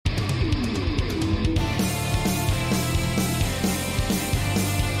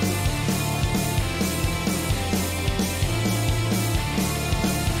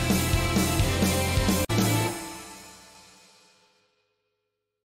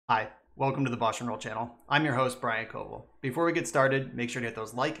Hi, welcome to the BoshNRoll channel. I'm your host, Brian Koval. Before we get started, make sure to hit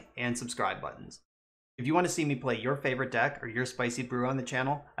those like and subscribe buttons. If you want to see me play your favorite deck or your spicy brew on the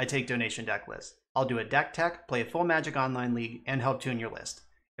channel, I take donation deck lists. I'll do a deck tech, play a full Magic Online League, and help tune your list.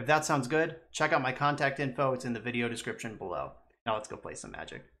 If that sounds good, check out my contact info. It's in the video description below. Now let's go play some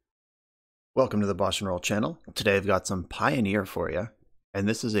Magic. Welcome to the BoshNRoll channel. Today I've got some Pioneer for you, and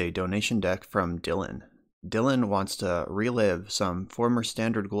this is a donation deck from Dylan. Dylan wants to relive some former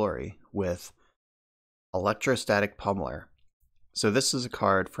Standard glory with Electrostatic Pummeler. So this is a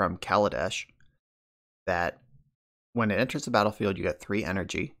card from Kaladesh that when it enters the battlefield you get 3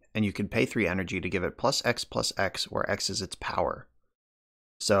 energy, and you can pay 3 energy to give it +X, where X is its power.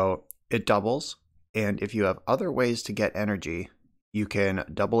 So it doubles, and if you have other ways to get energy, you can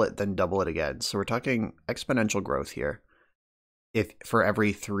double it, then double it again. So we're talking exponential growth here if for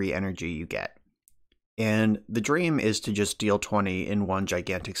every 3 energy you get. And the dream is to just deal 20 in one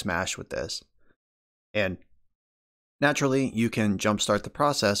gigantic smash with this. And naturally, you can jumpstart the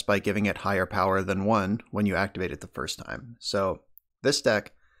process by giving it higher power than 1 when you activate it the first time. So this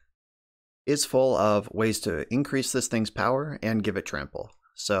deck is full of ways to increase this thing's power and give it trample.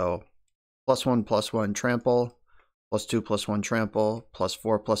 So +1/+1 trample, +2/+1 trample,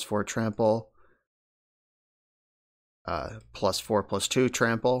 +4/+4 trample, +4/+2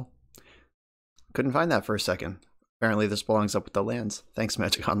 trample. Couldn't find that for a second. Apparently this belongs up with the lands. Thanks,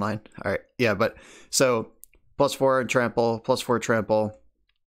 Magic Online. All right, yeah, but so +4 trample, +4 trample,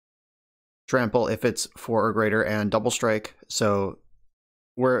 trample if it's 4 or greater, and double strike. So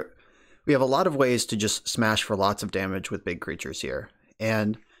we have a lot of ways to just smash for lots of damage with big creatures here,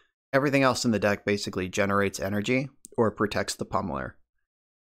 and everything else in the deck basically generates energy or protects the pummeler.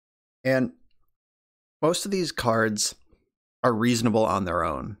 And most of these cards are reasonable on their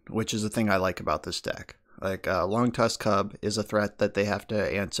own, which is the thing I like about this deck. Like Long Tusk Cub is a threat that they have to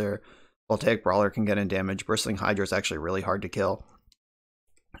answer. Voltaic Brawler can get in damage. Bristling Hydra is actually really hard to kill.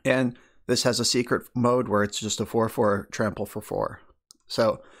 And this has a secret mode where it's just a 4/4 trample for 4.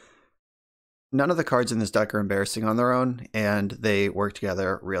 So none of the cards in this deck are embarrassing on their own, and they work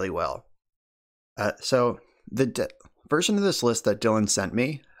together really well. So the version of this list that Dylan sent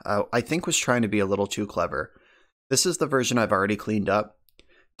me, I think was trying to be a little too clever. This is the version I've already cleaned up.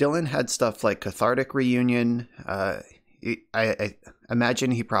 Dylan had stuff like Cathartic Reunion. I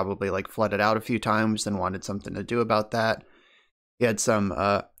imagine he probably like flooded out a few times and wanted something to do about that. He had some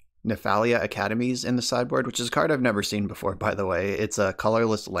Nephalia Academies in the sideboard, which is a card I've never seen before, by the way. It's a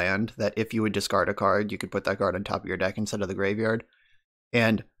colorless land that if you would discard a card, you could put that card on top of your deck instead of the graveyard.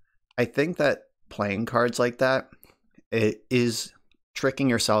 And I think that playing cards like that, it is tricking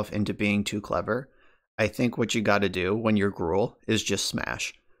yourself into being too clever. I think what you got to do when you're Gruul is just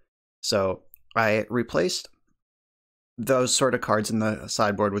smash. So I replaced those sort of cards in the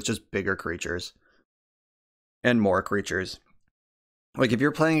sideboard with just bigger creatures and more creatures. Like if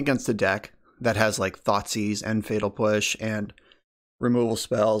you're playing against a deck that has like Thoughtseize and Fatal Push and removal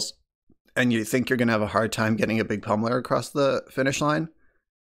spells, and you think you're going to have a hard time getting a big pummeler across the finish line,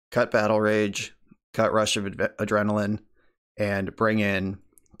 cut Battle Rage, cut Rush of Adrenaline, and bring in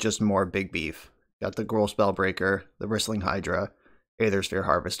just more big beef. Got the Gruul Spellbreaker, the Bristling Hydra, Aethersphere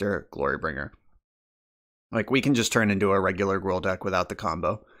Harvester, Glorybringer. Like, we can just turn into a regular Gruul deck without the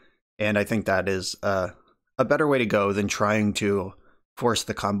combo. And I think that is a better way to go than trying to force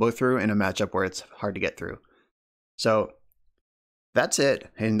the combo through in a matchup where it's hard to get through. So that's it.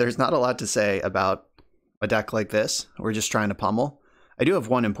 And there's not a lot to say about a deck like this. We're just trying to pummel. I do have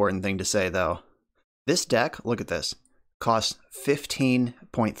one important thing to say, though. This deck, look at this, costs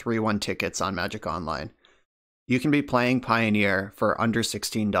 15.31 tickets on Magic Online. You can be playing Pioneer for under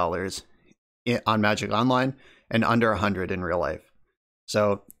 $16 on Magic Online and under $100 in real life.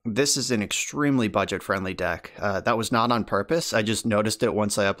 So this is an extremely budget-friendly deck. That was not on purpose. I just noticed it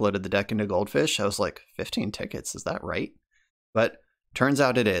once I uploaded the deck into Goldfish. I was like, 15 tickets, is that right? But turns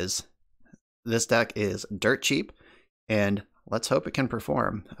out it is. This deck is dirt cheap, and let's hope it can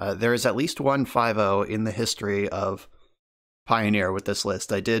perform. There is at least one 5-0 in the history of Pioneer with this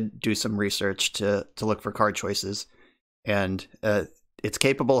list. I did do some research to look for card choices, and it's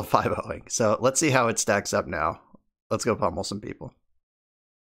capable of 5-0ing. So let's see how it stacks up now. Let's go pummel some people.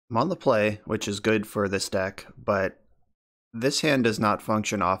 I'm on the play, which is good for this deck, but this hand does not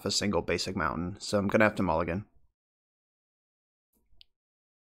function off a single basic mountain, so I'm gonna have to mulligan.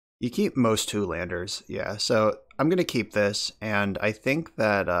 You keep most 2-landers, yeah, so I'm gonna keep this, and I think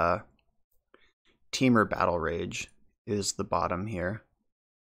that Temur Battle Rage is the bottom here.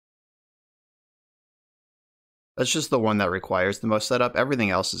 That's just the one that requires the most setup.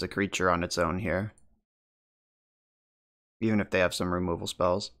 Everything else is a creature on its own here, even if they have some removal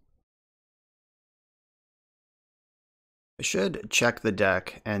spells. I should check the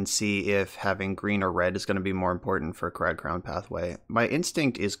deck and see if having green or red is going to be more important for Crag Crown Pathway. My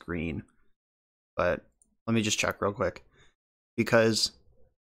instinct is green, but let me just check real quick. Because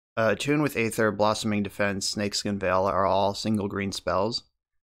Tune with Aether, Blossoming Defense, Snakeskin Veil are all single green spells.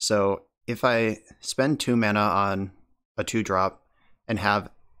 So if I spend 2 mana on a 2-drop and have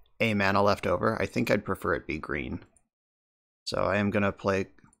a mana left over, I think I'd prefer it be green. So I am going to play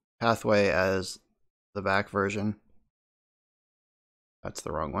Pathway as the back version. That's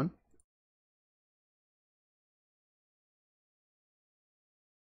the wrong one.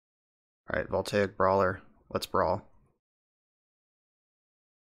 Alright, Voltaic Brawler. Let's brawl.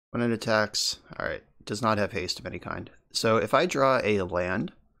 When it attacks, alright, does not have haste of any kind. So if I draw a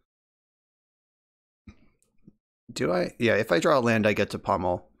land, do I? Yeah, if I draw a land, I get to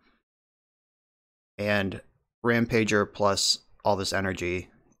pummel. And Rampager plus all this energy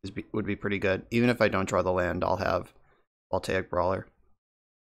would be pretty good. Even if I don't draw the land, I'll have Voltaic Brawler.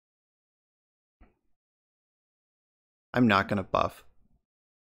 I'm not going to buff.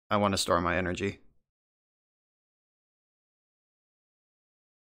 I want to store my energy.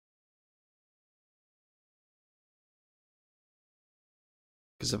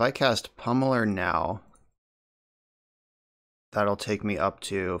 Because if I cast Pummeler now, that'll take me up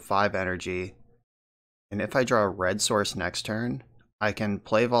to 5 energy. And if I draw a red source next turn, I can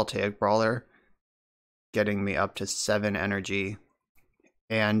play Voltaic Brawler, getting me up to 7 energy,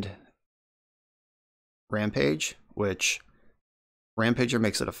 and Rampage, which Rampager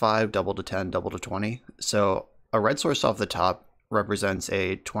makes it a 5, double to 10, double to 20. So a red source off the top represents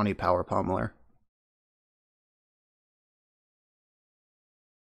a 20 power Pummeler.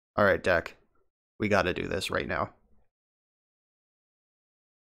 Alright, deck. We gotta do this right now.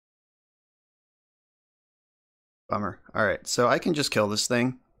 Bummer. Alright, so I can just kill this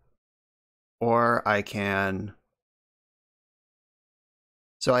thing. Or I can...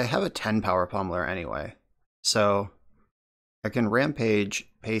 So I have a 10 power Pummeler anyway. So I can Rampage,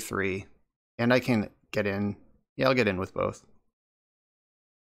 pay 3, and I can get in. Yeah, I'll get in with both.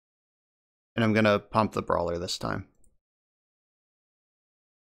 And I'm gonna pump the Brawler this time.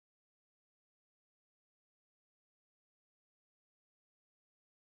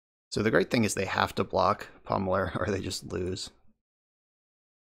 So the great thing is they have to block Pummeler or they just lose.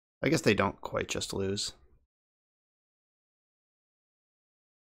 I guess they don't quite just lose.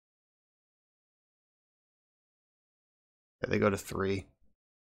 Yeah, they go to 3.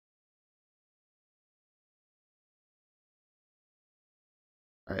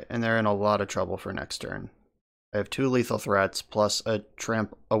 Alright, and they're in a lot of trouble for next turn. I have 2 lethal threats plus a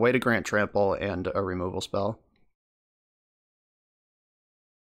way to grant trample and a removal spell.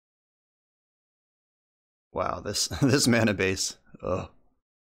 Wow, this mana base. Ugh.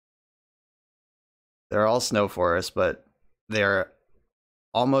 They're all snow forests, but they're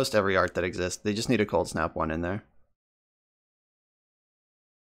almost every art that exists. They just need a cold snap one in there.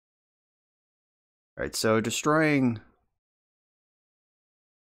 Alright, so destroying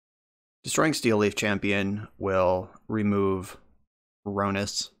Steel Leaf Champion will remove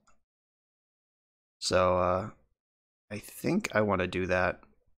Ronus. So I think I want to do that.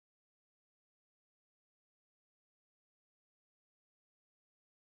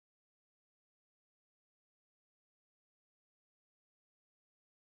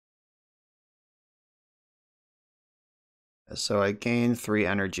 So I gain 3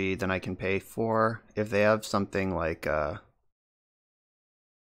 energy, then I can pay 4. If they have something like I'll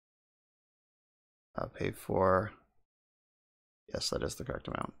pay 4. Yes, that is the correct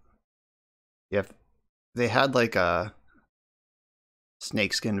amount. If they had like a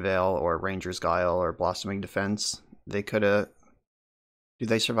Snakeskin Veil or Ranger's Guile or Blossoming Defense, they could have... Do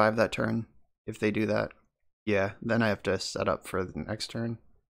they survive that turn if they do that? Yeah, then I have to set up for the next turn.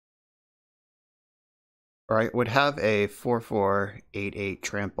 Or I would have a 4/4, 8/8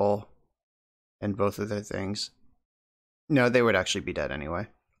 trample and both of their things. No, they would actually be dead anyway.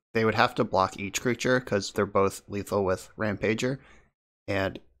 They would have to block each creature because they're both lethal with Rampager,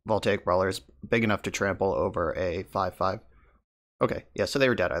 and Voltaic Brawler is big enough to trample over a 5/5. Okay, yeah, so they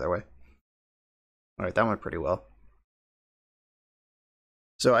were dead either way. Alright, that went pretty well.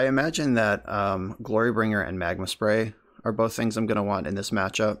 So I imagine that Glorybringer and Magma Spray are both things I'm going to want in this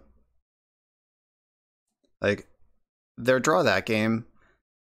matchup. Like, their draw that game,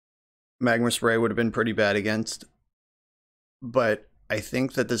 Magma Spray would have been pretty bad against. But I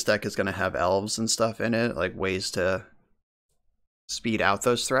think that this deck is going to have elves and stuff in it, like ways to speed out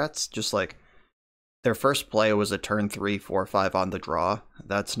those threats. Just like, their first play was a turn 3, 4, 5 on the draw.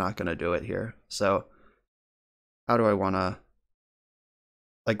 That's not going to do it here. So, how do I want to...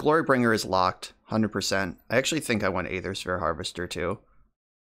 Like, Glorybringer is locked, 100%. I actually think I want Aether Sphere Harvester too.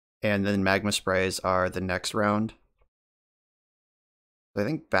 And then Magma Sprays are the next round. I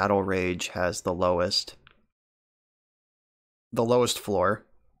think Battle Rage has the lowest floor.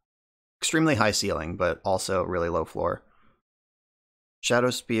 Extremely high ceiling, but also really low floor.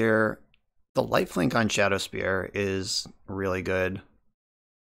 Shadow Spear, the lifelink on Shadow Spear is really good.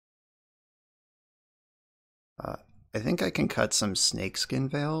 I think I can cut some Snakeskin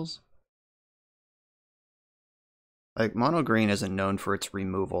Veils. Like, Mono Green isn't known for its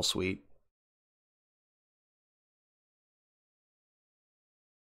removal suite.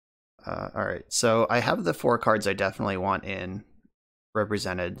 Alright, so I have the 4 cards I definitely want in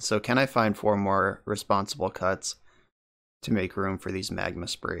represented. So can I find 4 more responsible cuts to make room for these Magma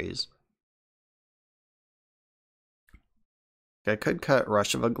Sprays? I could cut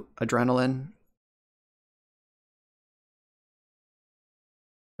Rush of Adrenaline.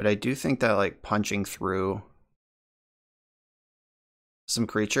 But I do think that, like, punching through some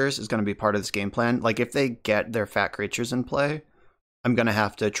creatures is going to be part of this game plan. Like, if they get their fat creatures in play, I'm going to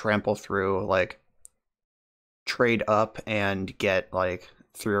have to trample through, like, trade up and get, like,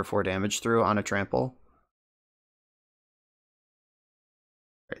 3 or 4 damage through on a trample.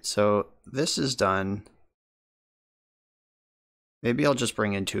 Alright, so this is done. Maybe I'll just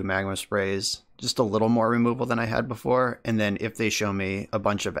bring in 2 Magma Sprays, just a little more removal than I had before, and then if they show me a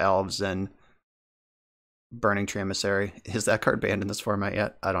bunch of Elves and Burning Tree Emissary, is that card banned in this format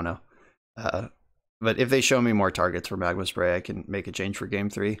yet? I don't know. But if they show me more targets for Magma Spray, I can make a change for Game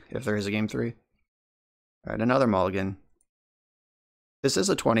 3, if there is a Game 3. Alright, another mulligan. This is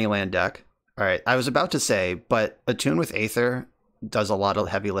a 20 land deck. Alright, I was about to say, but Attune with Aether does a lot of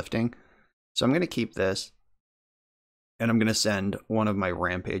heavy lifting. So I'm going to keep this. And I'm going to send one of my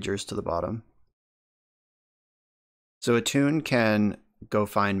Rampagers to the bottom. So Attune can go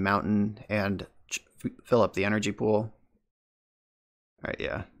find Mountain and fill up the energy pool. Alright,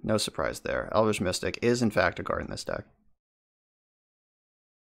 yeah, no surprise there. Elvish Mystic is in fact a card in this deck.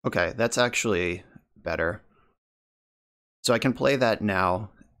 Okay, that's actually better. So I can play that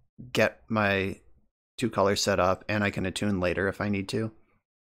now, get my 2 colors set up, and I can attune later if I need to.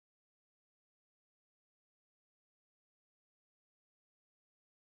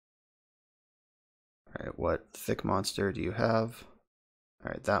 Alright, what thick monster do you have?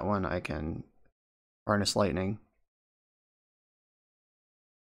 Alright, that one I can harness lightning.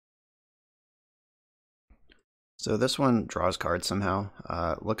 So this one draws cards somehow.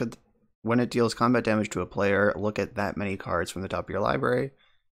 Look at when it deals combat damage to a player, look at that many cards from the top of your library.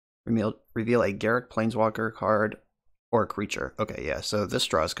 Reveal a Garruk Planeswalker card or a creature. Okay, yeah, so this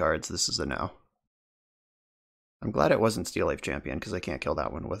draws cards. This is a no. I'm glad it wasn't Steel Leaf Champion because I can't kill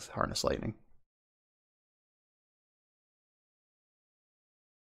that one with Harness Lightning.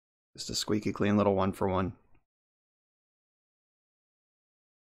 Just a squeaky clean little 1-for-1.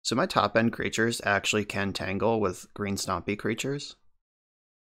 So my top end creatures actually can tangle with green stompy creatures.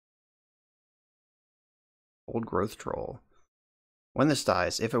 Old Growth Troll. When this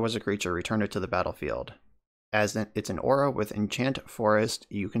dies, if it was a creature, return it to the battlefield. As it's an aura with Enchant Forest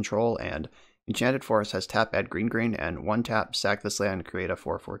you control, and Enchanted Forest has tap, add green, and 1 tap, sack this land, create a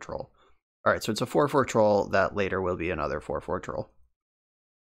 4/4 troll. Alright, so it's a 4/4 troll that later will be another 4/4 troll.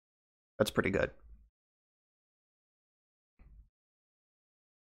 That's pretty good.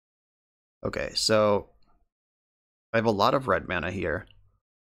 Okay, so I have a lot of red mana here.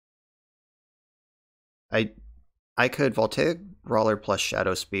 I could Voltaic Brawler plus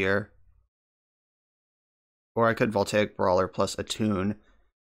Shadow Spear, or I could Voltaic Brawler plus Attune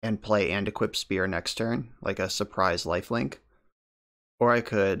and play and equip Spear next turn, like a surprise lifelink. Or I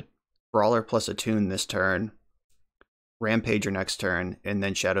could Brawler plus Attune this turn, Rampager next turn, and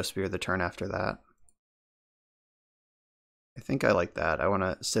then Shadow Spear the turn after that. I think I like that. I want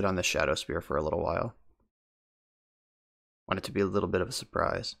to sit on the Shadow Spear for a little while. Want it to be a little bit of a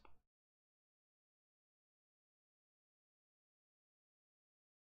surprise.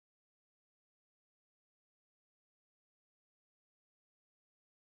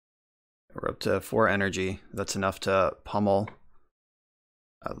 We're up to 4 energy. That's enough to pummel.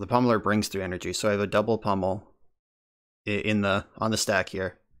 The Pummeler brings 3 energy, so I have a double pummel on the stack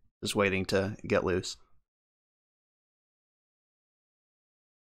here, just waiting to get loose.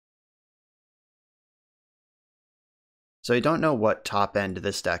 So I don't know what top end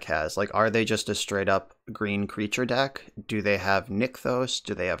this deck has. Like, are they just a straight up green creature deck? Do they have Nykthos?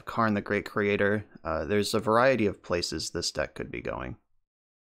 Do they have Karn the Great Creator? There's a variety of places this deck could be going.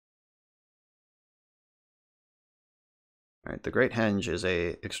 Alright, the Great Henge is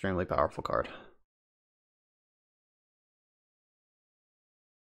a extremely powerful card.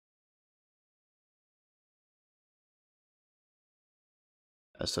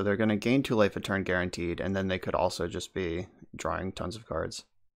 So they're going to gain 2 life a turn guaranteed, and then they could also just be drawing tons of cards.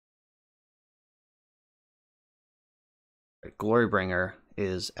 Glorybringer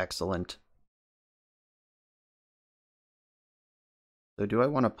is excellent. So do I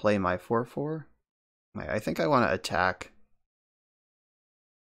want to play my 4/4? I think I want to attack.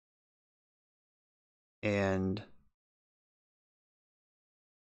 And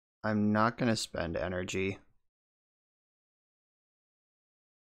I'm not going to spend energy. I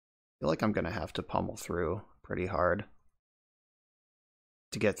feel like I'm going to have to pummel through pretty hard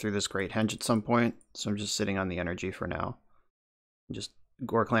to get through this Great Henge at some point. So I'm just sitting on the energy for now. Just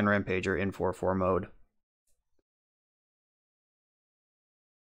Gorklan Rampager in 4/4 mode.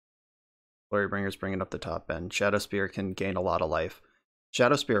 Glorybringer's bringing up the top end. Shadowspear can gain a lot of life.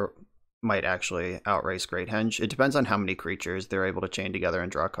 Shadowspear might actually outrace Great Henge. It depends on how many creatures they're able to chain together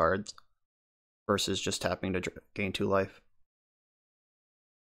and draw cards versus just tapping to gain 2 life.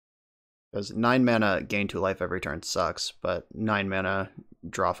 Because 9 mana, gain 2 life every turn sucks, but 9 mana,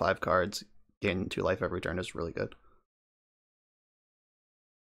 draw 5 cards, gain 2 life every turn is really good.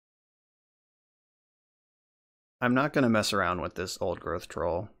 I'm not going to mess around with this old growth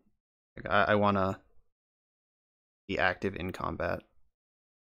troll. I want to be active in combat.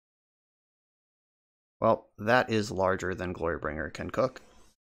 Well, that is larger than Glorybringer can cook.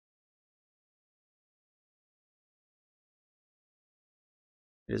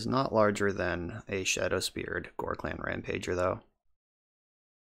 It is not larger than a Shadow-Speared Gorklan Rampager, though.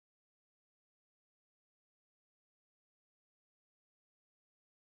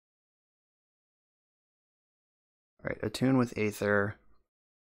 Alright, attune with Aether.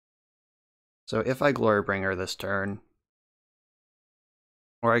 So if I Glorybringer this turn,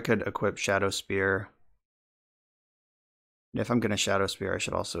 or I could equip Shadow Spear. And if I'm going to Shadow Spear, I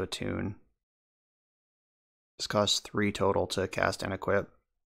should also attune. This costs 3 total to cast and equip.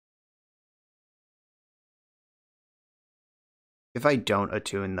 If I don't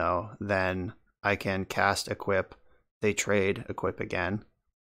attune, though, then I can cast equip. They trade equip again.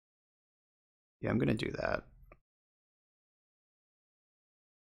 Yeah, I'm going to do that.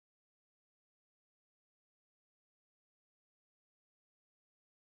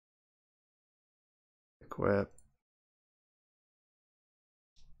 Equip.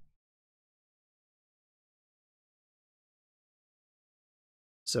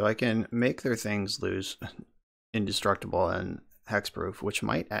 So I can make their things lose indestructible and hexproof, which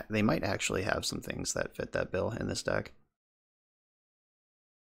they might actually have some things that fit that bill in this deck.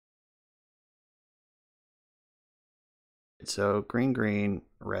 So green, green,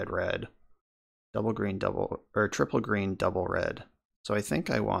 red, red, double green, double, or triple green, double red. So I think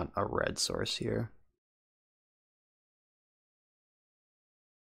I want a red source here.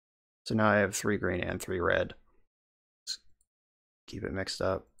 So now I have 3 green and 3 red. Let's keep it mixed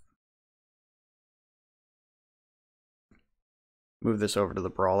up. Move this over to the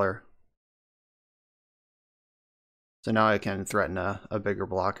Brawler. So now I can threaten a bigger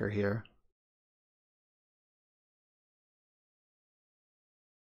blocker here.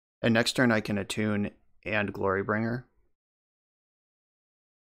 And next turn I can attune and Glorybringer.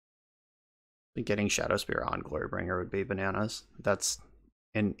 Getting Shadow Spear on Glorybringer would be bananas. That's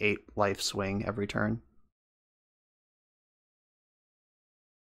an 8 life swing every turn.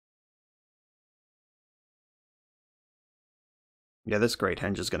 Yeah, this Great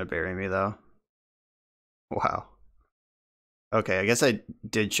Henge is going to bury me, though. Wow. Okay, I guess I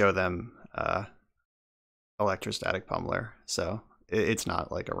did show them Electrostatic Pummeler, so it's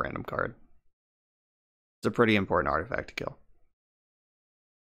not like a random card. It's a pretty important artifact to kill.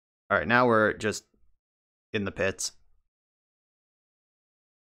 Alright, now we're just in the pits.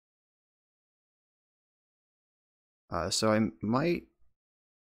 So I might...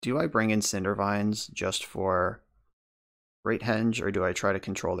 Do I bring in Cindervines just for Great Henge, or do I try to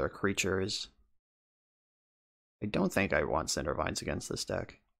control their creatures? I don't think I want Cindervines against this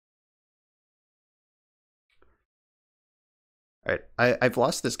deck. Alright, I've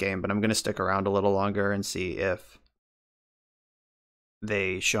lost this game, but I'm going to stick around a little longer and see if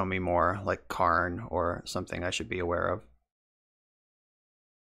they show me more, like Karn or something I should be aware of.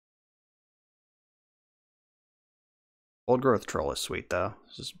 Old Growth Troll is sweet, though.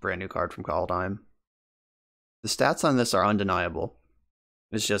 This is a brand new card from Kaldheim. The stats on this are undeniable.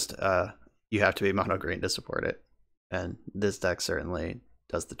 It's just, you have to be mono green to support it. And this deck certainly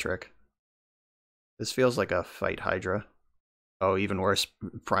does the trick. This feels like a Fight Hydra. Oh, even worse,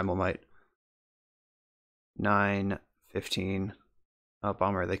 Primal Might. 9, 15. Oh,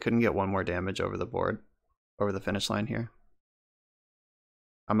 bummer. They couldn't get 1 more damage over the board, over the finish line here.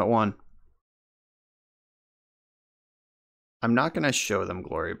 I'm at 1. I'm not going to show them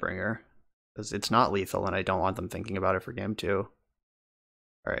Glorybringer, because it's not lethal, and I don't want them thinking about it for game 2.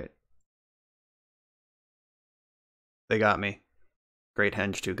 Alright. They got me. Great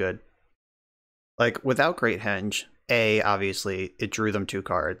Henge, too good. Like, without Great Henge, obviously, it drew them 2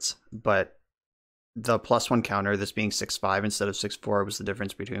 cards, but the +1 counter, this being 6/5 instead of 6/4, was the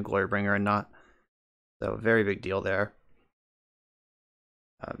difference between Glorybringer and not. So, very big deal there.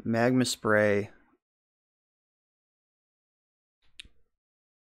 Magma Spray.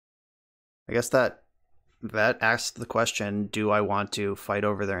 I guess that asks the question, do I want to fight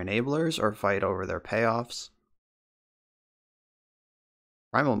over their enablers or fight over their payoffs?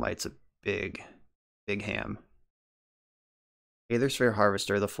 Primal Might's a big ham. Aethersphere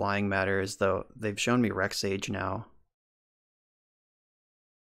Harvester, the flying matters, though they've shown me Rex Sage now.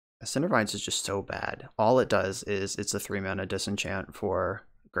 Cindervines is just so bad. All it does is it's a 3-mana disenchant for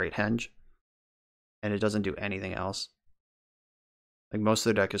Great Henge, and it doesn't do anything else. Like, most of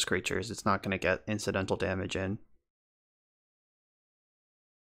the deck is creatures, it's not going to get incidental damage in.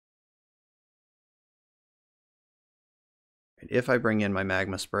 And if I bring in my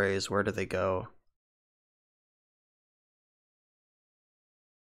Magma Sprays, where do they go?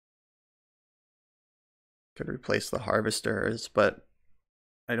 Could replace the Harvesters, but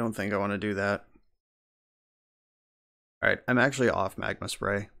I don't think I want to do that. Alright, I'm actually off Magma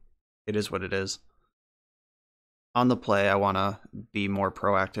Spray. It is what it is. On the play, I want to be more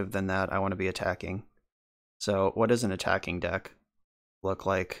proactive than that. I want to be attacking. So what does an attacking deck look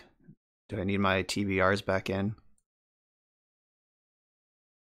like? Do I need my TBRs back in?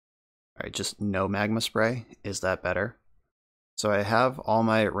 Alright, just no Magma Spray. Is that better? So I have all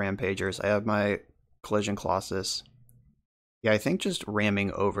my Rampagers. I have my Collision Colossus. Yeah, I think just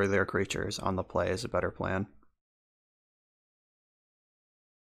ramming over their creatures on the play is a better plan.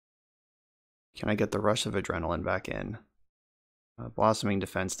 Can I get the Rush of Adrenaline back in? Blossoming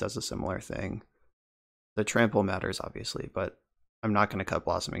Defense does a similar thing. The Trample matters, obviously, but I'm not going to cut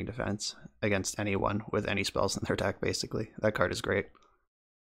Blossoming Defense against anyone with any spells in their deck, basically. That card is great.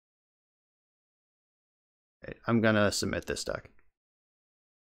 Okay, I'm going to submit this deck.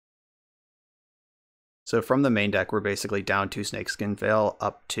 So from the main deck, we're basically down 2 Snakeskin Veil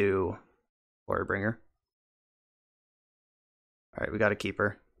up to Glorybringer. Alright, we got a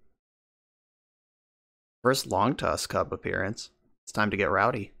keeper. First Long Tusk Cub appearance. It's time to get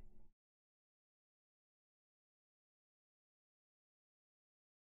rowdy.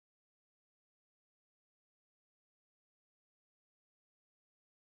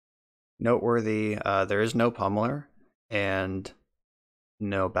 Noteworthy, there is no Pummeler and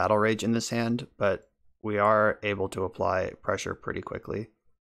no Battle Rage in this hand, but we are able to apply pressure pretty quickly.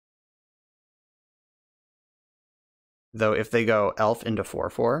 Though if they go Elf into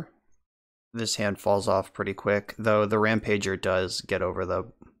 4/4, this hand falls off pretty quick, though the Rampager does get over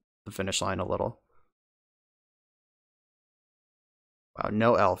the finish line a little. Wow,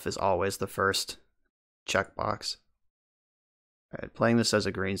 no Elf is always the first checkbox. Alright, playing this as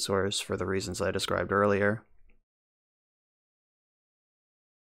a green source for the reasons I described earlier.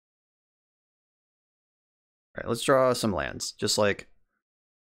 Alright, let's draw some lands. Just like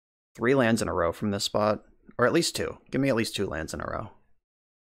 3 lands in a row from this spot, or at least 2. Give me at least 2 lands in a row.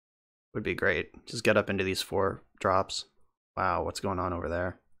 Would be great. Just get up into these 4 drops. Wow, what's going on over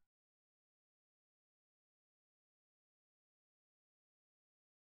there?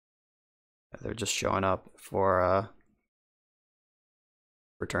 They're just showing up for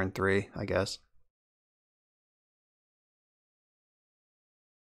turn 3, I guess.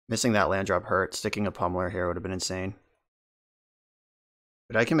 Missing that land drop hurt. Sticking a Pummeler here would have been insane.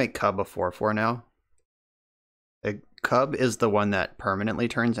 But I can make Cub a 4/4 now. A Cub is the one that permanently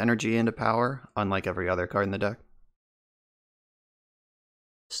turns energy into power, unlike every other card in the deck.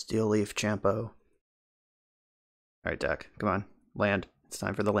 Steel Leaf Champo. Alright, deck. Come on. Land. It's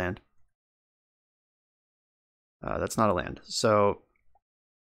time for the land. That's not a land. So,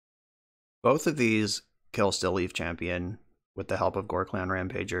 both of these kill Steel Leaf Champion with the help of Gorklan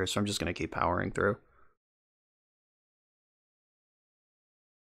Rampager, so I'm just going to keep powering through.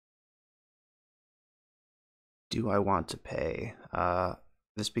 Do I want to pay?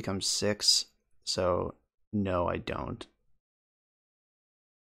 This becomes 6, so no, I don't.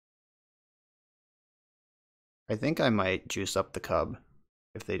 I think I might juice up the Cub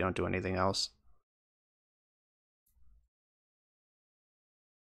if they don't do anything else.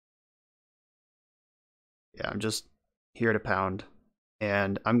 Yeah, I'm just here to pound.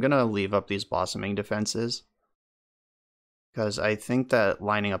 And I'm going to leave up these Blossoming Defenses, because I think that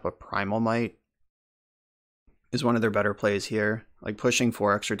lining up a Primal Might is one of their better plays here. Like, pushing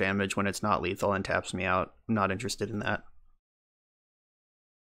 4 extra damage when it's not lethal and taps me out. I'm not interested in that.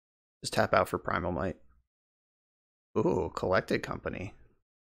 Just tap out for Primal Might. Ooh, Collected Company.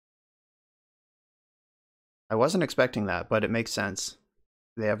 I wasn't expecting that, but it makes sense.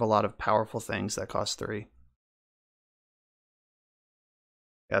 They have a lot of powerful things that cost 3.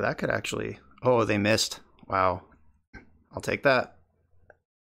 Yeah, that could actually... Oh, they missed. Wow. I'll take that.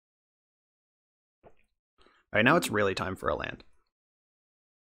 Alright, now it's really time for a land.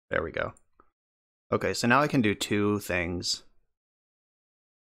 There we go. Okay, so now I can do 2 things.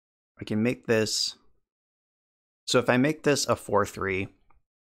 I can make this... So if I make this a 4/3,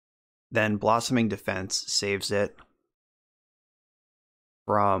 then Blossoming Defense saves it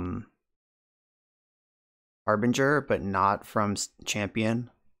from Harbinger, but not from Champion.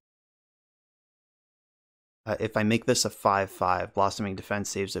 If I make this a 5/5, Blossoming Defense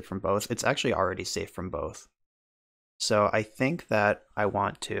saves it from both. It's actually already safe from both. So I think that I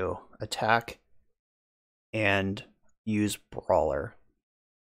want to attack and use Brawler.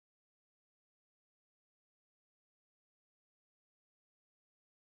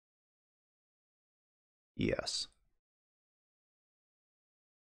 Yes.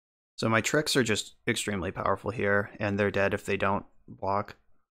 So my tricks are just extremely powerful here, and they're dead if they don't block.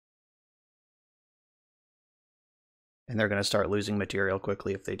 And they're going to start losing material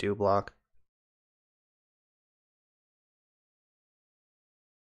quickly if they do block.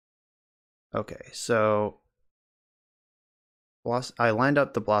 Okay, so I lined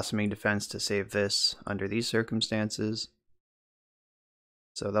up the Blossoming Defense to save this under these circumstances.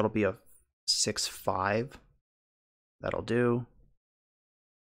 So that'll be a 6/5. That'll do.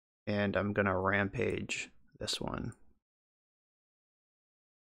 And I'm going to Rampage this one.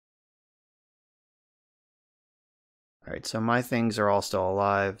 Alright, so my things are all still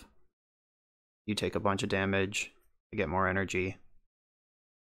alive. You take a bunch of damage. I get more energy.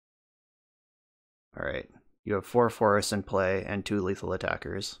 Alright, you have 4 forests in play and 2 lethal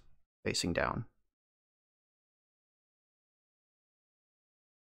attackers facing down.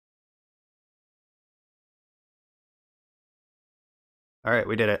 Alright,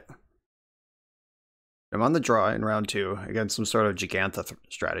 we did it. I'm on the draw in round 2 against some sort of Gigantha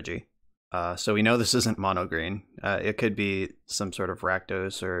strategy. So we know this isn't mono green. It could be some sort of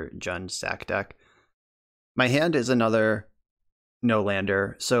Rakdos or Jund stack deck. My hand is another no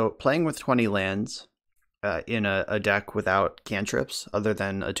lander. So playing with 20 lands in a deck without cantrips, other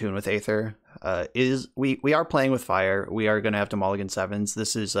than Attune with Aether, we are playing with fire. We are going to have to mulligan 7s.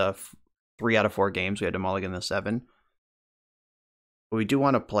 This is 3 out of 4 games we had to mulligan the 7. But we do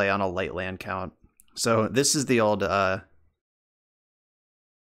want to play on a light land count. So this is the old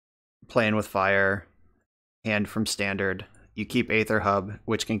playing with fire hand from standard. You keep Aether Hub,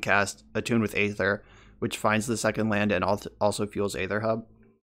 which can cast Attune with Aether, which finds the second land and also fuels Aether Hub.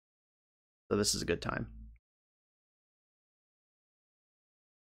 So this is a good time.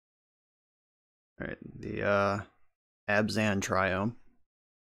 Alright, the Abzan Triome.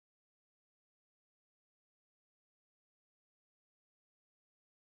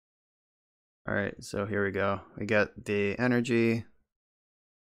 Alright, so here we go. We get the energy.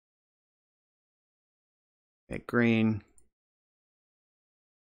 Get green.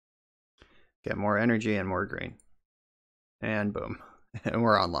 Get more energy and more green. And boom. And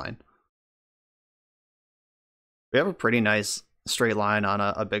we're online. We have a pretty nice straight line on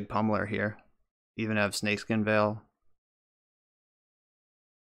a big Pummeler here. Even have Snakeskin Veil.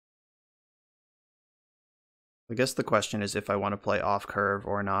 I guess the question is if I want to play off curve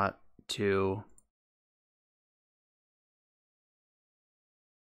or not to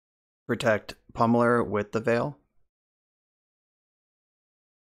protect Pummeler with the Veil.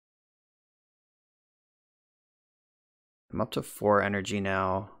 I'm up to 4 energy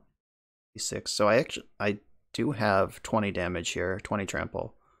now. 6. So I do have 20 damage here, 20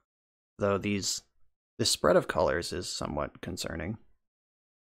 trample. Though this spread of colors is somewhat concerning.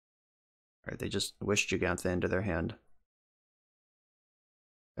 Alright, they just wish Gigantha into their hand.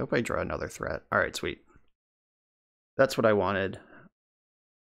 I hope I draw another threat. Alright, sweet. That's what I wanted.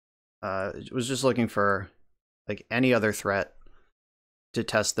 Was just looking for like any other threat to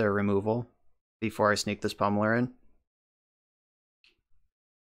test their removal before I sneak this Pummeler in.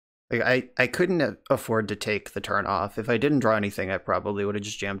 Like I couldn't afford to take the turn off. If I didn't draw anything, I probably would have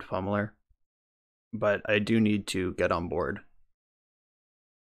just jammed Pummeler. But I do need to get on board.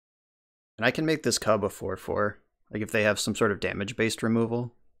 And I can make this Cub a 4/4. Like if they have some sort of damage-based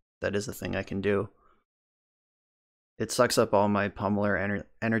removal, that is a thing I can do. It sucks up all my Pummeler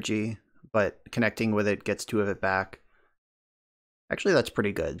energy, but connecting with it gets 2 of it back. Actually, that's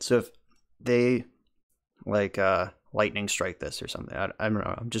pretty good. So if they like lightning strike this or something, I don't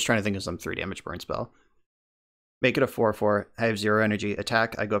know. I'm just trying to think of some 3 damage burn spell. Make it a 4/4. I have 0 energy.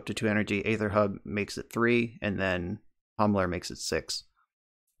 Attack, I go up to 2 energy. Aether Hub makes it 3, and then Pummeler makes it 6.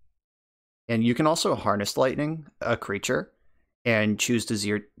 And you can also harness lightning a creature and choose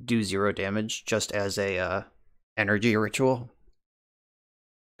to do 0 damage just as a energy ritual.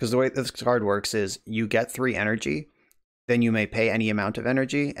 Because the way this card works is you get 3 energy, then you may pay any amount of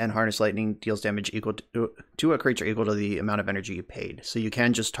energy, and harness lightning deals damage equal to a creature equal to the amount of energy you paid. So you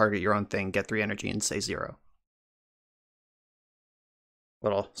can just target your own thing, get 3 energy, and say 0.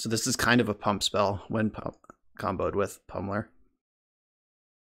 So this is kind of a pump spell when comboed with Pummeler.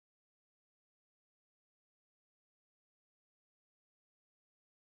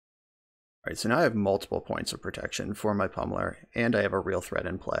 Alright, so now I have multiple points of protection for my Pummeler, and I have a real threat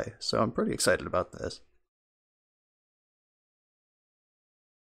in play, so I'm pretty excited about this.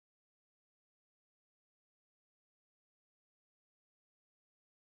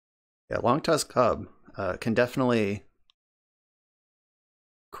 Yeah, Long Tusk Hub can definitely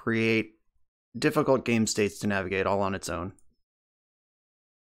create difficult game states to navigate all on its own.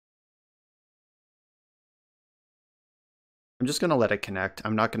 I'm just going to let it connect.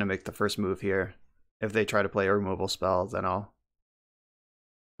 I'm not going to make the first move here. If they try to play a removal spell, then I'll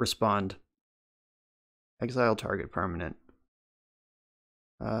respond. Exile target permanent.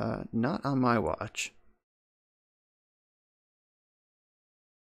 Not on my watch.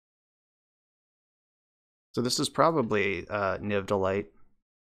 So this is probably Niv Delight.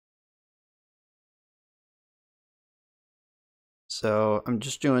 So I'm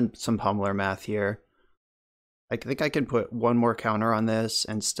just doing some Pummeler math here. I think I can put one more counter on this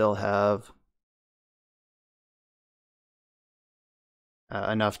and still have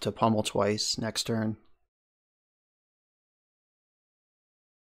enough to pummel twice next turn.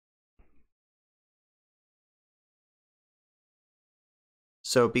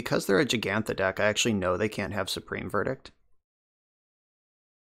 So because they're a Gigantha deck, I actually know they can't have Supreme Verdict.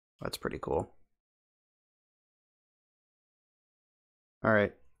 That's pretty cool.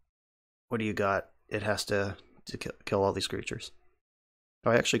 Alright. What do you got? It has to kill all these creatures.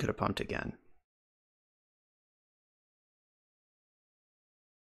 Oh, I actually could have pumped again.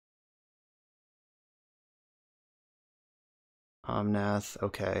 Omnath,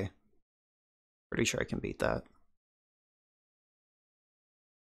 okay. Pretty sure I can beat that.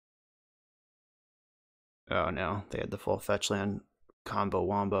 Oh no, they had the full fetch land combo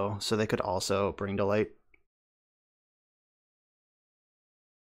wombo, so they could also bring to light.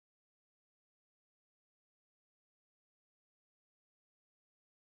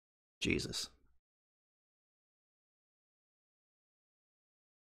 Jesus.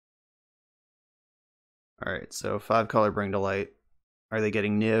 Alright, so 5 color bring to light. Are they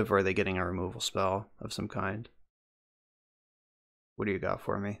getting Niv or are they getting a removal spell of some kind? What do you got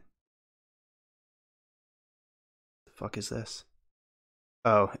for me? The fuck is this?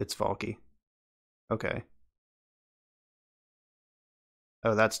 Oh, it's Valky. Okay.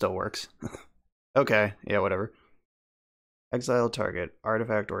 Oh, that still works. Okay, yeah, whatever. Exile target,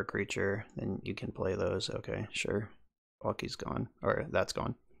 artifact or creature, then you can play those. Okay, sure. Valky's gone, or that's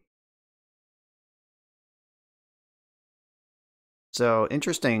gone. So,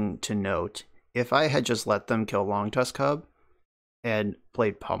 interesting to note, if I had just let them kill Long Tusk Hub and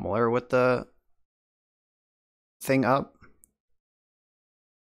played Pummeler with the thing up,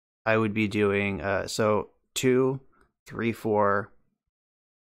 I would be doing, so 2, 3, 4,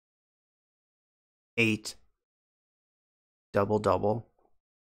 8, double.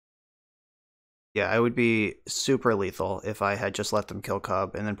 Yeah, I would be super lethal if I had just let them kill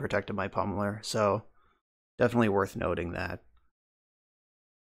Cub and then protected my Pummeler, so definitely worth noting that.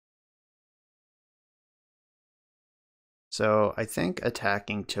 So I think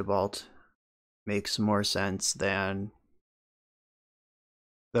attacking Tybalt makes more sense than...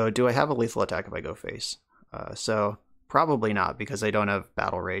 Though, do I have a lethal attack if I go face? So probably not, because I don't have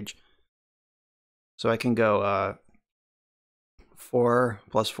Battle Rage. So I can go 4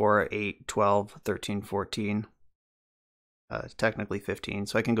 plus 4, 8, 12, 13, 14. Technically 15,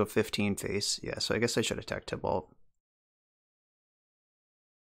 so I can go 15 face. Yeah, so I guess I should attack Tybalt.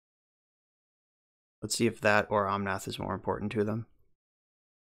 Let's see if that or Omnath is more important to them.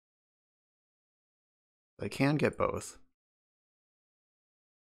 I can get both.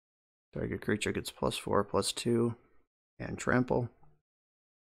 Target creature gets +4, +2, and trample.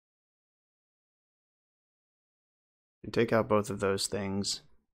 You take out both of those things.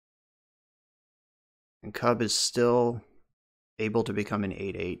 And Cub is still able to become an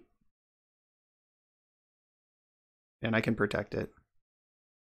 8/8. And I can protect it.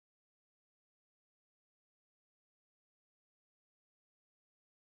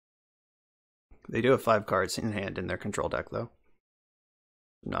 They do have 5 cards in hand in their control deck, though.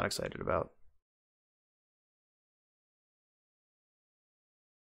 I'm not excited about.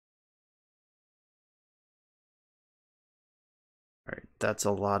 Alright, that's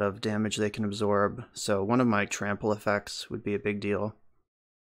a lot of damage they can absorb. So one of my trample effects would be a big deal.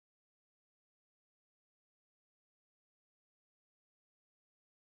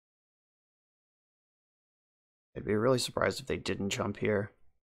 I'd be really surprised if they didn't jump here.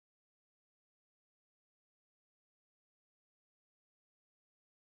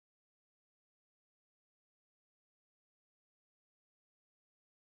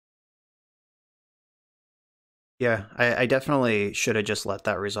 Yeah, I definitely should have just let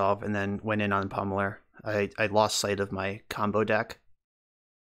that resolve and then went in on Pummeler. I lost sight of my combo deck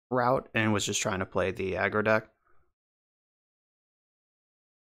route and was just trying to play the aggro deck.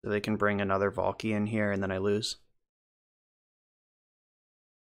 So they can bring another Valky in here and then I lose.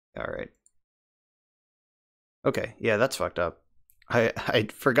 Alright. Okay, yeah, that's fucked up. I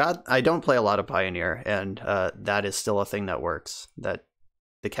forgot, I don't play a lot of Pioneer, and that is still a thing that works. That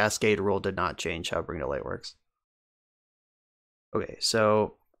the Cascade rule did not change how Bring to Light works. Okay,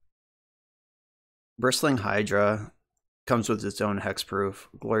 so Bristling Hydra comes with its own hexproof.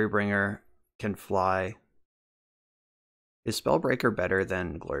 Glorybringer can fly. Is Spellbreaker better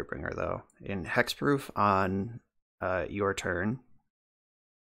than Glorybringer, though? In hexproof on your turn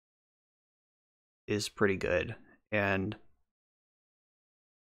is pretty good. And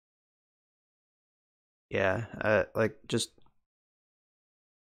yeah, like just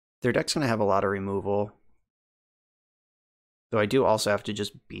their deck's gonna have a lot of removal. So I do also have to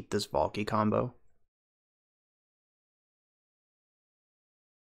just beat this Valky combo.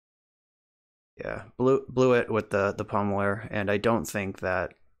 Yeah, blew it with the Pummeler, and I don't think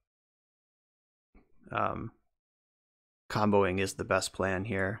that comboing is the best plan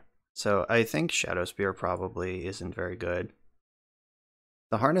here. So I think Shadow Spear probably isn't very good.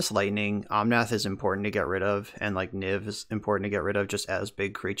 The Harness Lightning, Omnath is important to get rid of, and like Niv is important to get rid of just as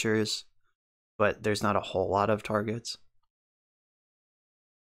big creatures, but there's not a whole lot of targets.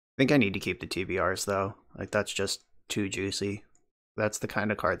 I think I need to keep the TBRs though, like that's just too juicy. That's the kind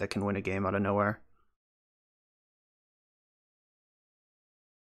of card that can win a game out of nowhere.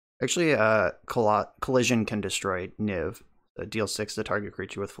 Actually, Collision can destroy Niv. Deal 6 to target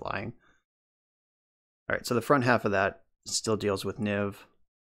creature with flying. Alright, so the front half of that still deals with Niv.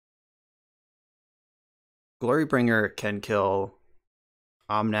 Glorybringer can kill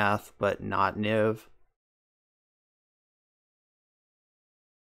Omnath, but not Niv.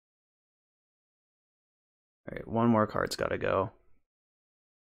 Alright, one more card's gotta go.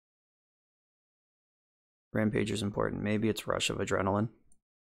 Rampager's important. Maybe it's Rush of Adrenaline.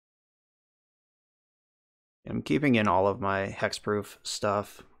 I'm keeping in all of my hexproof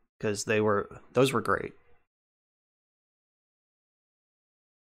stuff because those were great.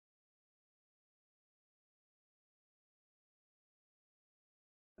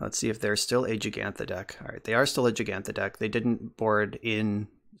 Let's see if they're still a Gigantha deck. All right, they are still a Gigantha deck. They didn't board in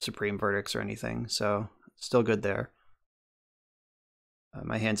Supreme Verdicts or anything, so still good there.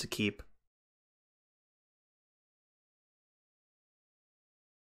 My hand's a keep.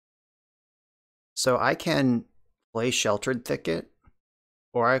 So I can play Sheltered Thicket,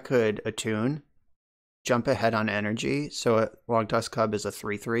 or I could attune, jump ahead on energy, so a Longtusk Cub is a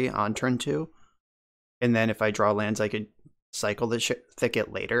 3/3 on turn 2, and then if I draw lands I could cycle the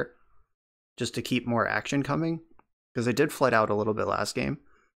Thicket later, just to keep more action coming, because I did flood out a little bit last game,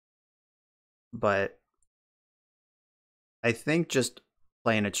 but I think just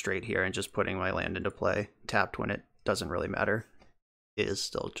playing it straight here and just putting my land into play, tapped when it doesn't really matter, is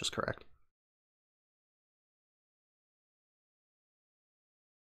still just correct.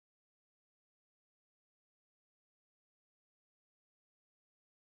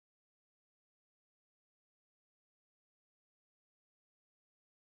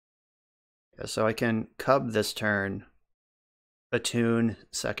 So I can cub this turn, attune,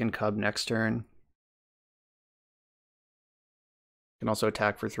 second cub next turn. Can also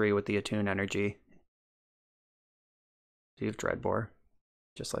attack for 3 with the attune energy. Do you have Dreadbore?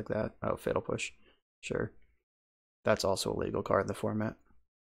 Just like that. Oh, Fatal Push. Sure. That's also a legal card in the format.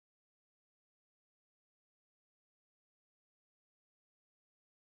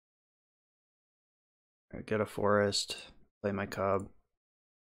 Alright, get a forest, play my cub.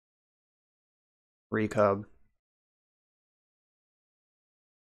 Recub.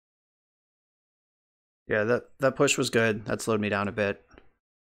 Yeah, that push was good. That slowed me down a bit.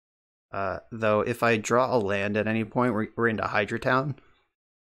 Though, if I draw a land at any point, we're into Hydra Town.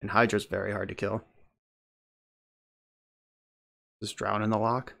 And Hydra's very hard to kill. Just drown in the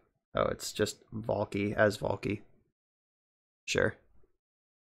lock. Oh, it's just Valky as Valky. Sure.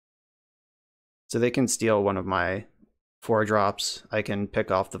 So they can steal one of my 4-drops. I can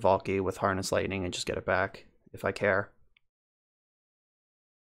pick off the Valky with Harness Lightning and just get it back if I care.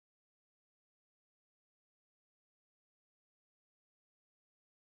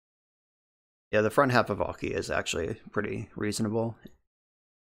 Yeah, the front half of Valky is actually pretty reasonable.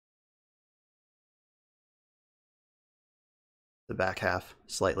 The back half,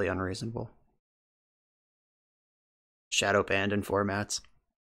 slightly unreasonable. Shadow banned in formats.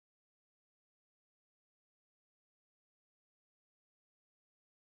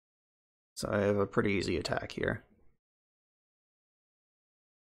 So I have a pretty easy attack here.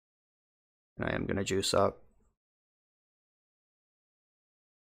 And I am going to juice up.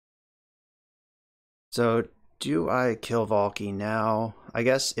 So do I kill Valky now? I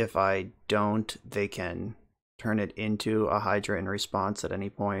guess if I don't, they can turn it into a Hydra in response at any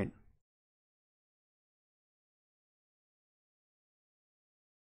point.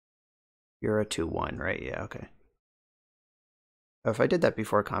 You're a 2-1, right? Yeah, okay. If I did that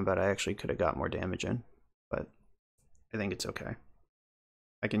before combat, I actually could have got more damage in, but I think it's okay.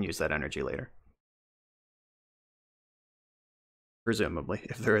 I can use that energy later. Presumably,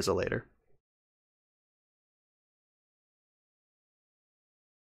 if there is a later.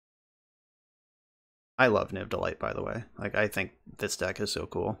 I love Niv Delight, by the way. Like, I think this deck is so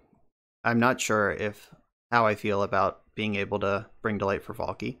cool. I'm not sure how I feel about being able to bring Delight for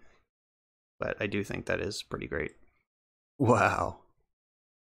Valky, but I do think that is pretty great. Wow.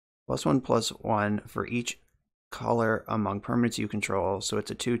 +1/+1 for each color among permanents you control. So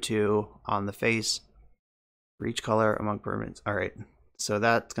it's a 2/2 on the face for each color among permanents. All right. So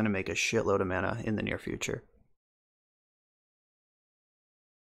that's going to make a shitload of mana in the near future.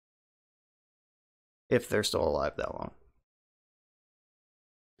 If they're still alive that long.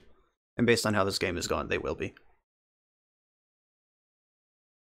 And based on how this game is going, they will be.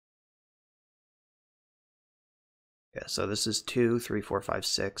 Yeah, so this is 2, 3, 4, 5,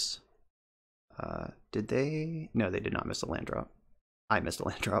 6. Did they? No, they did not miss a land drop. I missed a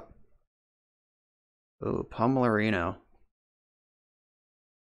land drop. Oh, Pummeler.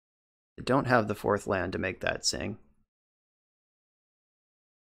 I don't have the 4th land to make that sing.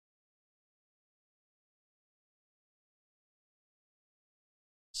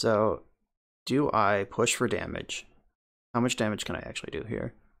 So, do I push for damage? How much damage can I actually do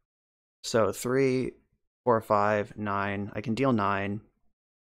here? So 3, 4, 5, 9. I can deal 9.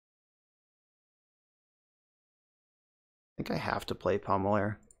 I think I have to play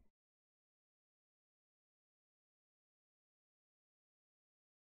Pummeler.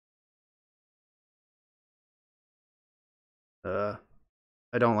 I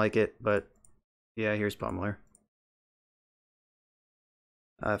don't like it, but yeah, here's Pummeler.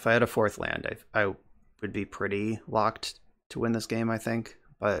 If I had a 4th land, I would be pretty locked to win this game, I think.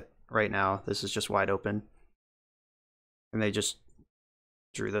 But right now, this is just wide open. And they just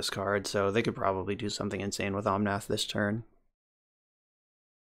drew this card, so they could probably do something insane with Omnath this turn.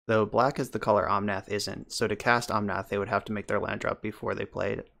 Though black is the color Omnath isn't, so to cast Omnath, they would have to make their land drop before they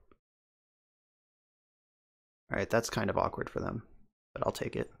played it. Alright, that's kind of awkward for them, but I'll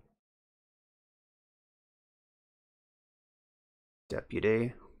take it.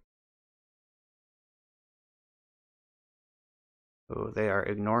 Deputy. Oh, they are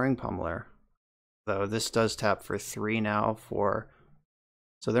ignoring Pummeler. Though this does tap for 3 now for...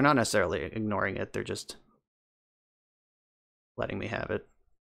 So they're not necessarily ignoring it, they're just letting me have it.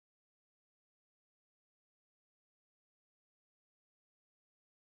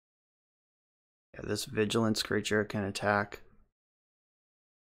 Yeah, this Vigilance creature can attack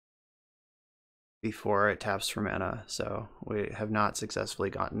before it taps for mana, so we have not successfully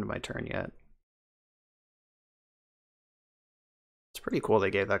gotten to my turn yet. It's pretty cool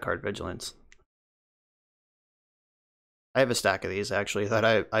they gave that card Vigilance. I have a stack of these, actually,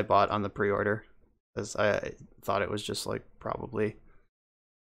 that I bought on the pre-order, because I thought it was just, like, probably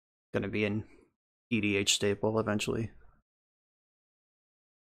going to be an EDH staple eventually.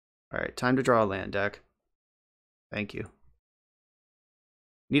 Alright, time to draw a land deck. Thank you.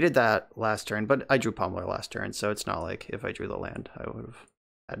 Needed that last turn, but I drew Pummeler last turn, so it's not like if I drew the land, I would have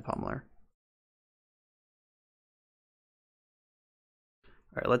had Pummeler.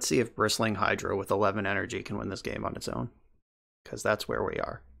 Alright, let's see if Bristling Hydra with 11 energy can win this game on its own, because that's where we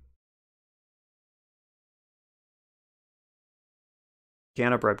are.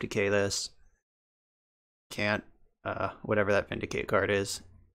 Can't Abrupt Decay this. Can't, whatever that Vindicate card is.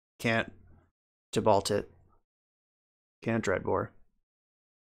 Can't Tibalt it. Can't Dreadbore.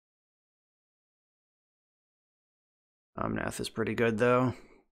 Omnath is pretty good, though.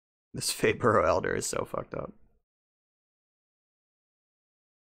 This Fate-Burrow Elder is so fucked up.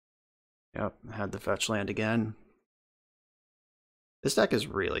 Yep, had the fetch land again. This deck is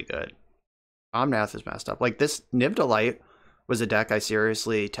really good. Omnath is messed up. Like, this Niv Delight was a deck I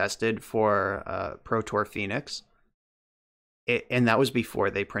seriously tested for Pro Tour Phoenix. And that was before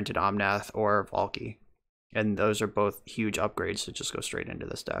they printed Omnath or Valky. And those are both huge upgrades to just go straight into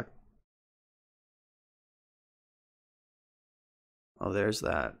this deck. Oh, there's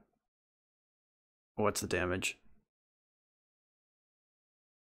that. What's the damage?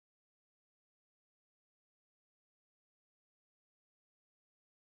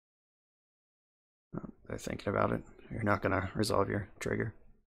 Oh, they're thinking about it. You're not going to resolve your trigger.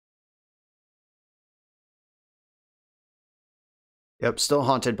 Yep, still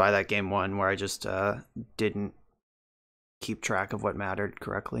haunted by that game one where I just didn't keep track of what mattered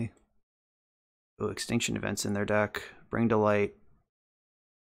correctly. Oh, Extinction Events in their deck. Bring to Light.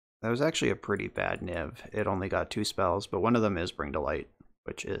 That was actually a pretty bad Niv. It only got 2 spells, but one of them is Bring to Light,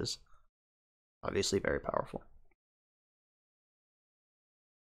 which is obviously very powerful.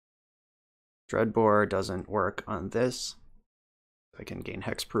 Dreadbore doesn't work on this. I can gain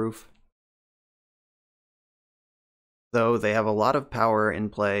Hexproof. Though they have a lot of power in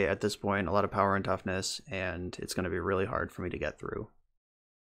play at this point, a lot of power and toughness, and it's going to be really hard for me to get through.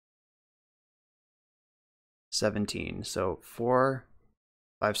 17, so 4,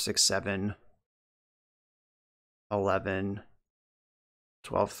 5, 6, 7, 11,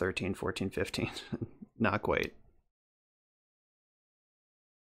 12, 13, 14, 15. Not quite.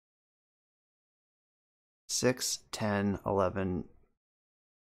 6, 10, 11,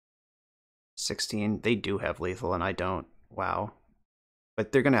 16. They do have lethal and I don't. Wow.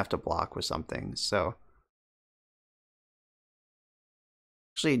 But they're going to have to block with something, so.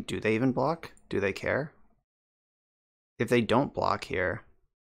 Actually, do they even block? Do they care? If they don't block here,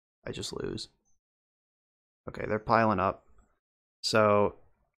 I just lose. Okay, they're piling up. So,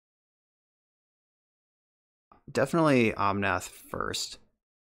 definitely Omnath first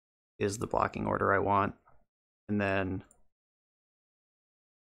is the blocking order I want. And then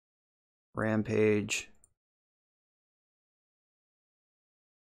Rampage.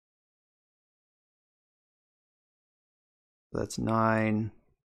 That's 9.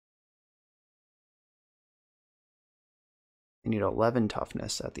 I need 11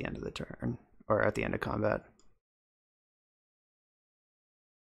 toughness at the end of the turn, or at the end of combat.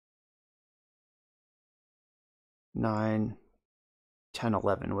 Nine, 10,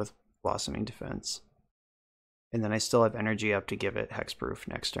 11 with Blossoming Defense. And then I still have energy up to give it Hexproof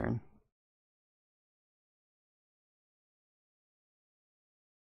next turn.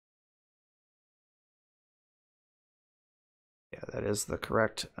 Yeah, that is the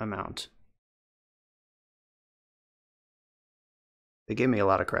correct amount. They gave me a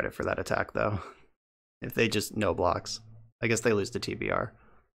lot of credit for that attack, though. If they just no blocks, I guess they lose the TBR.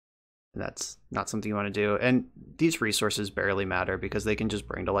 And that's not something you want to do. And these resources barely matter because they can just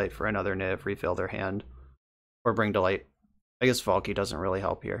Bring to Light for another Niv, refill their hand. Or Bring to Light. I guess Valky doesn't really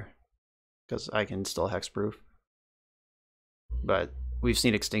help here because I can still Hexproof. But we've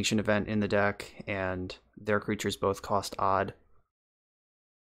seen Extinction Event in the deck, and their creatures both cost odd.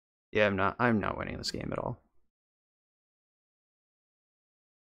 Yeah, I'm not winning this game at all.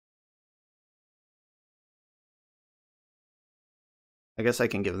 I guess I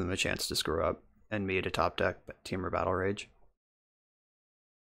can give them a chance to screw up and me to top deck Temur Battle Rage.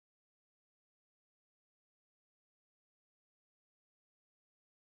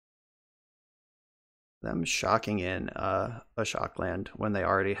 Them shocking in a shock land when they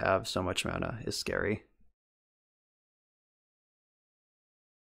already have so much mana is scary.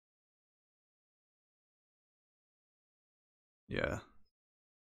 Yeah.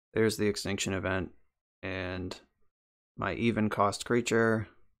 There's the Extinction Event, and my even cost creature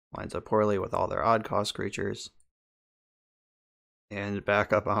lines up poorly with all their odd cost creatures. And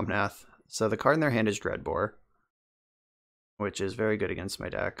back up Omnath. So the card in their hand is Dreadbore, which is very good against my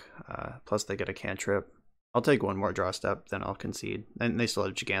deck. Plus they get a cantrip. I'll take one more draw step, then I'll concede. And they still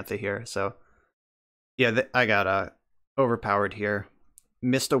have Gigantha here, so yeah, I got overpowered here.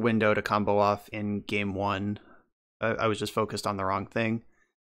 Missed a window to combo off in game 1. I was just focused on the wrong thing.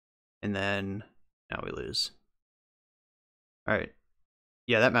 And then now we lose. Alright.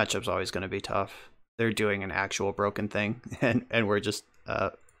 Yeah, that matchup's always going to be tough. They're doing an actual broken thing, and we're just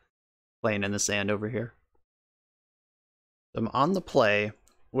playing in the sand over here. I'm on the play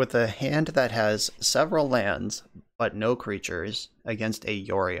with a hand that has several lands, but no creatures, against a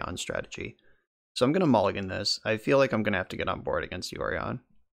Yorion strategy. So I'm going to mulligan this. I feel like I'm going to have to get on board against Yorion.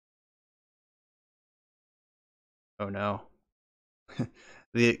 Oh no.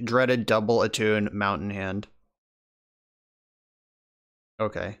 The dreaded double attune Mountain Hand.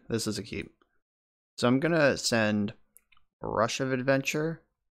 Okay, this is a keep. So I'm gonna send Rush of Adventure,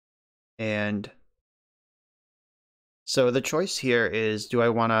 and so the choice here is, do I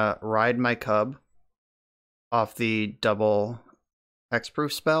want to ride my cub off the double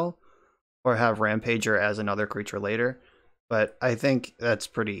hexproof spell, or have Rampager as another creature later? But I think that's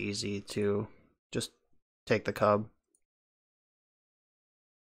pretty easy to just take the cub.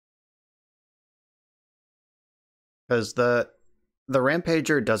 Because the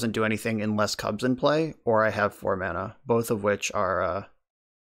Rampager doesn't do anything unless cub's in play, or I have 4 mana, both of which are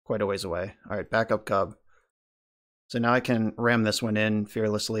quite a ways away. Alright, back up cub. So now I can ram this one in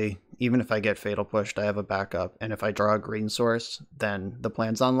fearlessly. Even if I get fatal pushed, I have a backup. And if I draw a green source, then the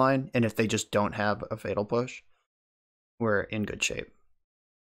plan's online. And if they just don't have a fatal push, we're in good shape.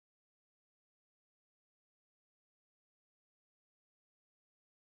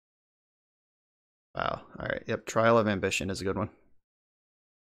 Wow. Alright, yep, Trial of Ambition is a good one.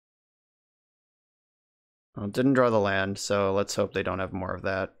 Well, didn't draw the land, so let's hope they don't have more of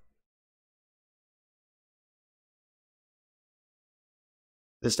that.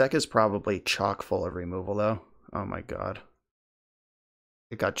 This deck is probably chock full of removal, though. Oh my god.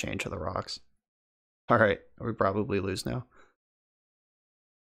 It got chained to the rocks. Alright, we probably lose now.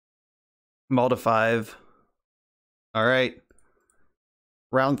 Mull to 5. Alright.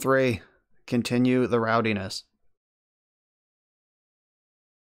 Round 3. Continue the rowdiness.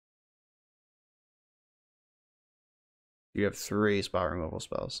 You have 3 spot removal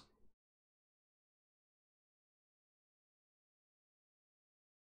spells.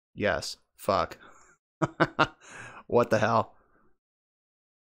 Yes. Fuck. What the hell?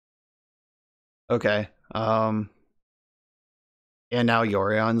 Okay. And now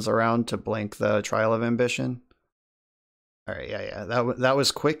Yorion's around to blink the Trial of Ambition. Alright, yeah. That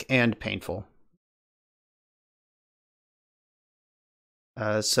was quick and painful.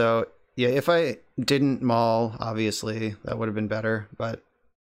 So, yeah, if I didn't maul, obviously, that would have been better, but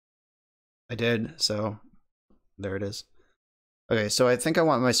I did, so there it is. Okay, so I think I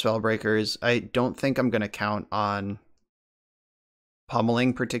want my Spellbreakers. I don't think I'm going to count on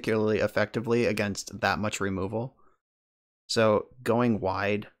pummeling particularly effectively against that much removal. So going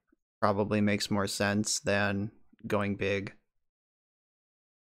wide probably makes more sense than going big.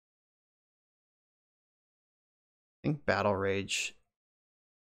 I think Battle Rage...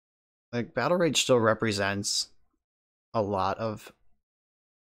 Like, Battle Rage still represents a lot of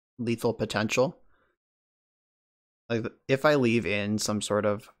lethal potential. Like, if I leave in some sort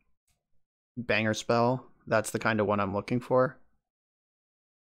of banger spell, that's the kind of one I'm looking for.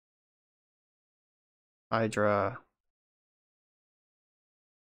 Hydra. I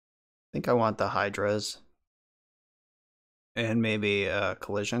think I want the Hydras. And maybe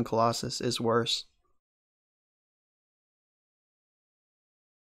Collision Colossus is worse.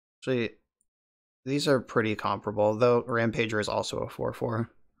 Actually, these are pretty comparable, though Rampager is also a 4/4,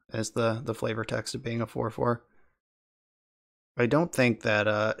 as the flavor text of being a 4/4. I don't think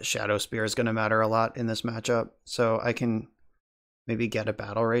that Shadow Spear is going to matter a lot in this matchup, so I can maybe get a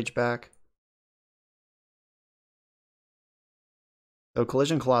Battle Rage back. So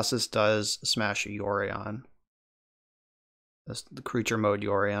Collision Colossus does smash Yorion. That's the creature mode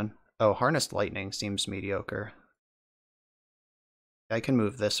Yorion. Oh, Harnessed Lightning seems mediocre. I can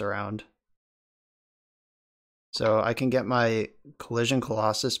move this around. So I can get my Collision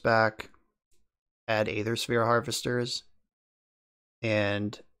Colossus back, add Aethersphere Harvesters,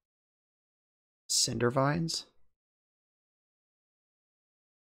 and Cindervines.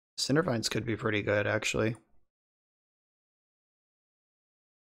 Cindervines could be pretty good, actually.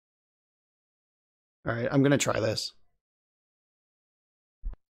 Alright, I'm gonna try this.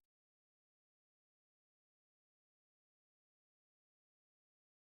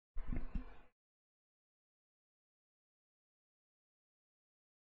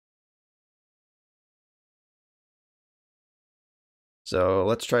 So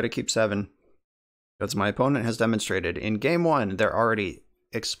let's try to keep 7. Because my opponent has demonstrated in game 1, they're already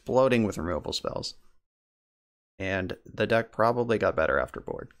exploding with removal spells. And the deck probably got better after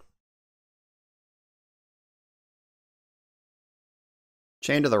board.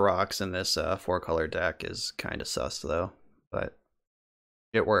 Chain to the Rocks in this 4-color deck is kind of sus, though. But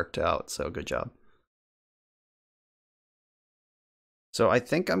it worked out, so good job. So I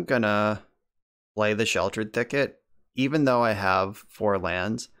think I'm gonna play the Sheltered Thicket, even though I have 4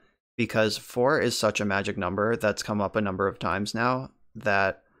 lands, because 4 is such a magic number that's come up a number of times now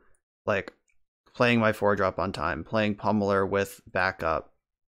that, like, playing my 4-drop on time, playing Pummeler with backup,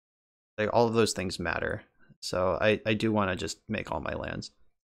 like, all of those things matter. So I do want to just make all my lands.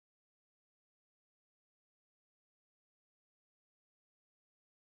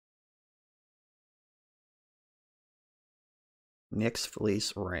 Nyx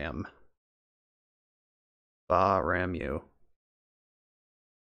Fleece Ram. Bah, ram you.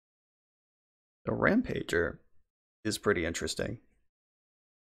 The Rampager is pretty interesting.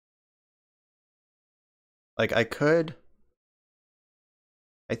 Like, I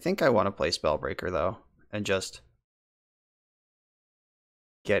think I want to play Spellbreaker, though, and just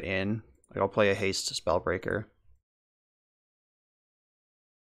get in. Like, I'll play a haste Spellbreaker.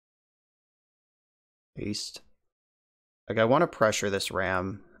 Haste. Like, I want to pressure this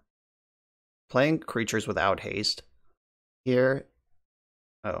ram. Playing creatures without haste here.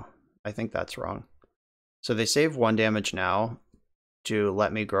 Oh, I think that's wrong. So they save 1 damage now to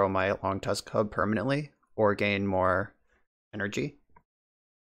let me grow my Long Tusk Hub permanently or gain more energy.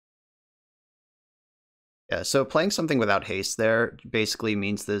 Yeah, so playing something without haste there basically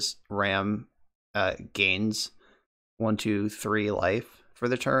means this ram gains 1, 2, 3 life for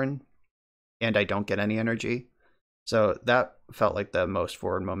the turn, and I don't get any energy. So that felt like the most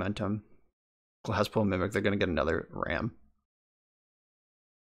forward momentum. Glasspool Mimic, they're going to get another ram.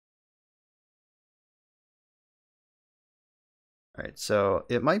 Alright, so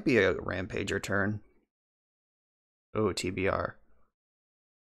it might be a Rampager turn. Oh, TBR.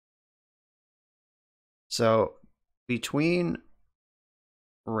 So between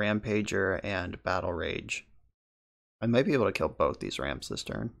Rampager and Battle Rage, I might be able to kill both these ramps this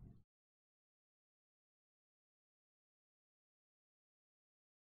turn.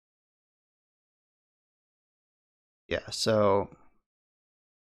 Yeah, so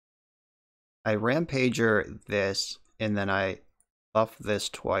I Rampager this, and then I buff this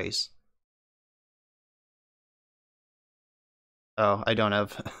twice. Oh, I don't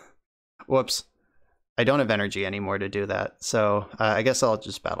have... Whoops. I don't have energy anymore to do that, so I guess I'll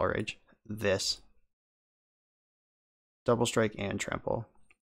just Battle Rage this. Double Strike and Trample.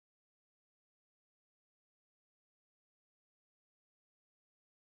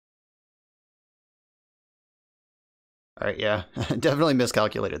 Alright, yeah. Definitely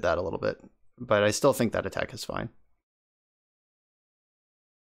miscalculated that a little bit, but I still think that attack is fine.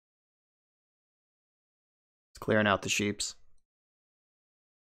 It's clearing out the sheeps.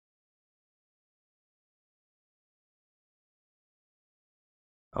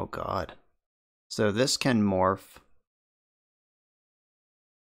 Oh god. So this can morph.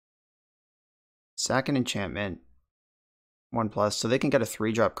 Sack an enchantment. 1+, so they can get a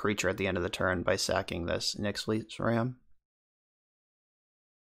 3-drop creature at the end of the turn by sacking this Nyx Fleece Ram.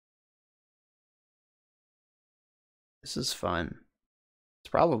 This is fun. It's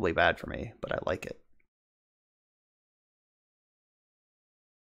probably bad for me, but I like it.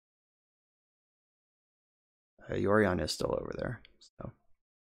 Yorion is still over there, so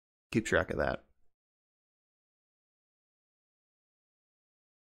keep track of that.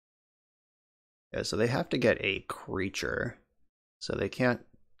 Yeah, so they have to get a creature, so they can't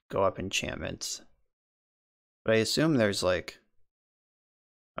go up enchantments. But I assume there's like,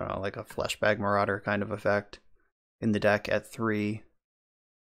 I don't know, like a Fleshbag Marauder kind of effect in the deck at 3,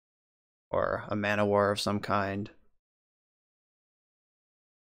 or a Mana War of some kind.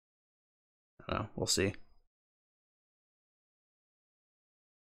 I don't know, we'll see.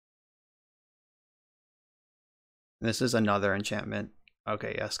 This is another enchantment.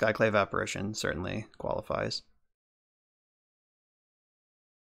 Okay, yeah, Skyclave Apparition certainly qualifies.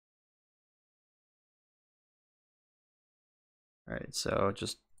 Alright, so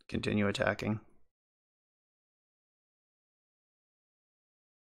just continue attacking.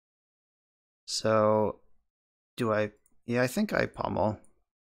 So, do I... Yeah, I think I pummel.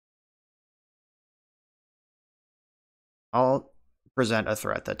 I'll present a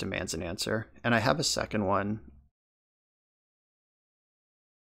threat that demands an answer, and I have a second one.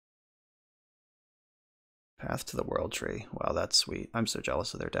 Path to the World Tree. Wow, that's sweet. I'm so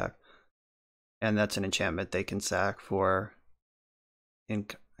jealous of their deck. And that's an enchantment they can sack for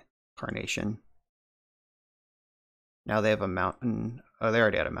Incarnation. Now they have a mountain. Oh, they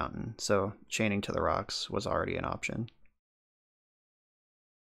already had a mountain, so Chaining to the Rocks was already an option.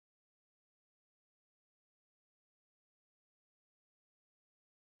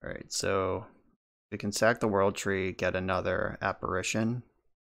 Alright, so we can sack the World Tree, get another Apparition,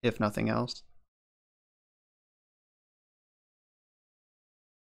 if nothing else.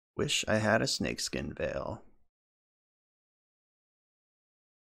 Wish I had a Snakeskin Veil.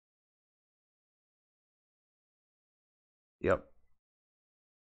 Yep.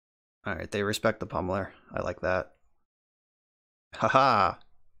 Alright, they respect the Pummeler. I like that. Haha!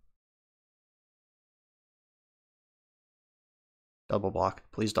 Double block.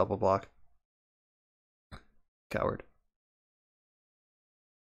 Please double block. Coward.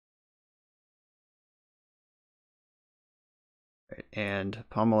 Right, and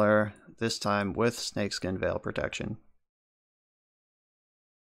Pummeler, this time with Snakeskin Veil protection.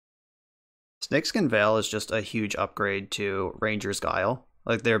 Snakeskin Veil is just a huge upgrade to Ranger's Guile.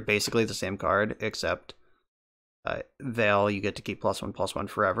 Like, they're basically the same card, except Veil, you get to keep +1/+1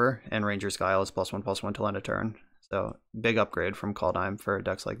 forever, and Ranger's Guile is +1/+1 till end of turn. So, big upgrade from Kaldheim for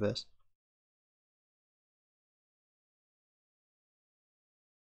decks like this.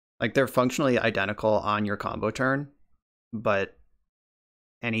 Like, they're functionally identical on your combo turn, but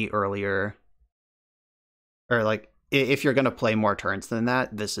any earlier, or like, if you're going to play more turns than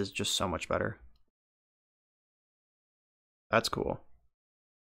that, this is just so much better. That's cool.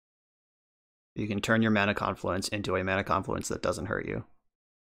 You can turn your Mana Confluence into a Mana Confluence that doesn't hurt you.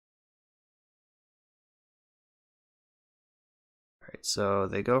 Alright, so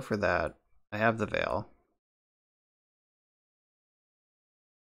they go for that. I have the Veil.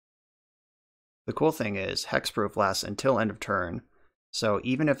 The cool thing is, Hexproof lasts until end of turn, so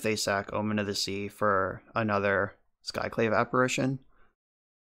even if they sack Omen of the Sea for another Skyclave Apparition,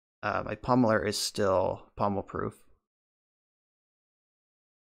 my Pummeler is still pummel-proof.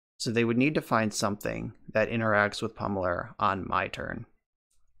 So they would need to find something that interacts with Pummeler on my turn,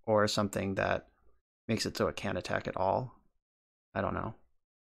 or something that makes it so it can't attack at all. I don't know.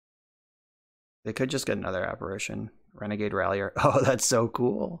 They could just get another Apparition. Renegade Rallier. Oh, that's so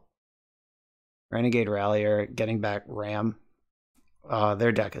cool. Renegade Rallier, getting back Ram.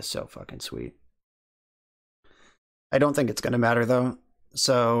 Their deck is so fucking sweet. I don't think it's going to matter, though.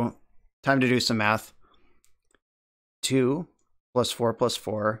 So, time to do some math. 2 + 4 +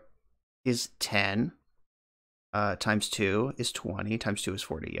 4 is 10. Times 2 is 20. Times 2 is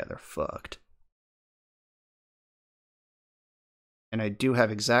 40. Yeah, they're fucked. And I do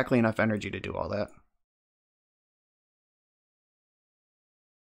have exactly enough energy to do all that.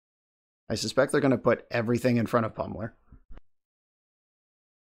 I suspect they're going to put everything in front of Pummeler.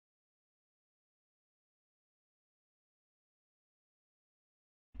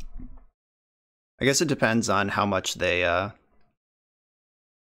 I guess it depends on how much they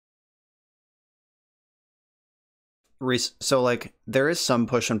so like there is some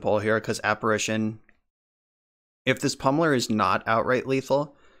push and pull here because Apparition, if this Pummeler is not outright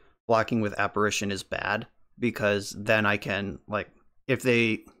lethal, blocking with Apparition is bad, because then I can, like, if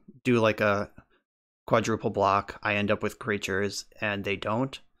they do like a quadruple block, I end up with creatures and they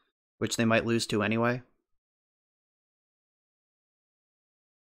don't, which they might lose to anyway.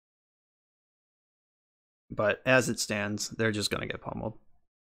 But as it stands, they're just going to get pummeled.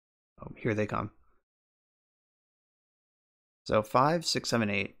 Oh, here they come. So 5, 6, 7,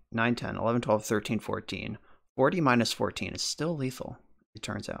 8, 9, 10, 11, 12, 13, 14. 40 minus 14 is still lethal, it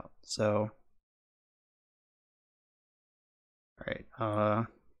turns out. So, all right.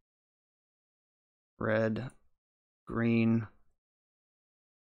 Red, green,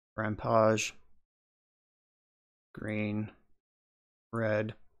 Rampage, green,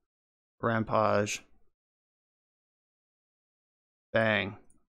 red, Rampage. Bang.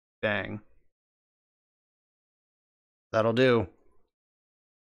 Bang. That'll do.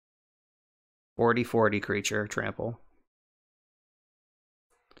 40/40 creature, trample.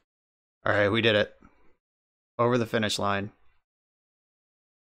 Alright, we did it. Over the finish line.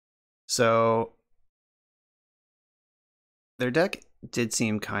 So, their deck did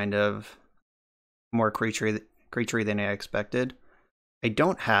seem kind of more creaturey than I expected. I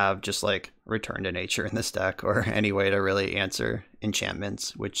don't have just like Return to Nature in this deck, or any way to really answer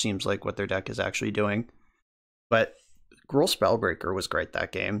enchantments, which seems like what their deck is actually doing. But Gruul Spellbreaker was great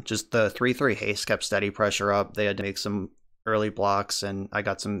that game. Just the 3/3 haste kept steady pressure up. They had to make some early blocks, and I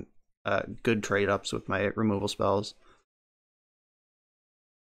got some good trade-ups with my removal spells.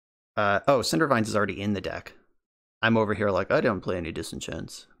 Oh, Cindervines is already in the deck. I'm over here like, I don't play any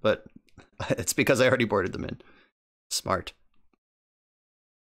disenchants, but it's because I already boarded them in. Smart.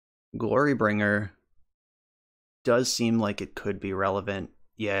 Glorybringer does seem like it could be relevant.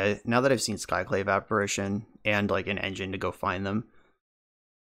 Yeah, now that I've seen Skyclave Apparition and like an engine to go find them,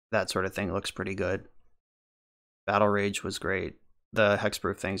 that sort of thing looks pretty good. Battle Rage was great. The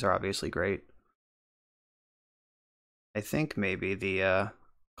hexproof things are obviously great. I think maybe the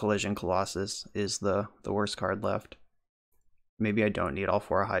Collision Colossus is the worst card left. Maybe I don't need all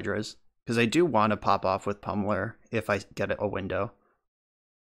 4 Hydras, because I do want to pop off with Pummeler if I get a window.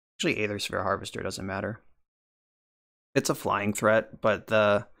 Actually, Aethersphere Harvester doesn't matter. It's a flying threat, but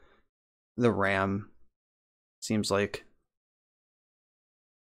the Ram seems like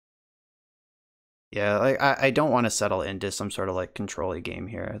Yeah, like I don't want to settle into some sort of like control-y game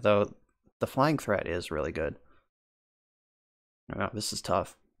here, though the flying threat is really good. Oh, this is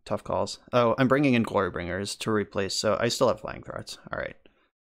tough. Tough calls. Oh, I'm bringing in Glorybringers to replace, so I still have flying threats. All right,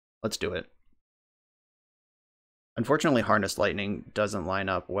 let's do it. Unfortunately, Harness Lightning doesn't line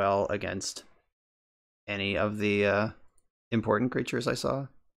up well against any of the important creatures I saw.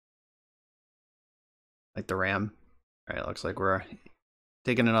 Like the Ram. All right, looks like we're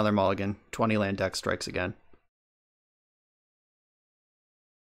taking another mulligan. 20 land deck strikes again.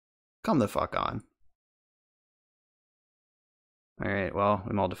 Come the fuck on. Alright, well,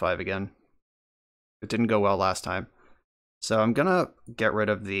 we mulled to 5 again. It didn't go well last time. So I'm gonna get rid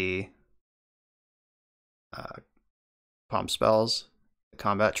of the pump spells,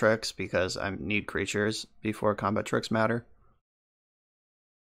 combat tricks, because I need creatures before combat tricks matter.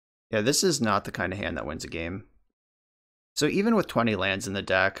 Yeah, this is not the kind of hand that wins a game. So even with 20 lands in the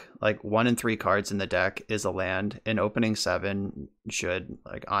deck, like 1 in 3 cards in the deck is a land, and opening 7 should,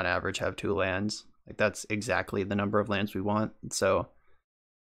 like, on average have 2 lands. Like, that's exactly the number of lands we want. So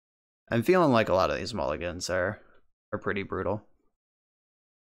I'm feeling like a lot of these mulligans are pretty brutal.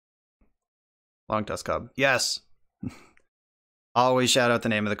 Long Tusk Cub. Yes! Always shout out the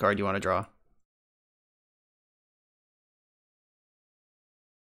name of the card you want to draw.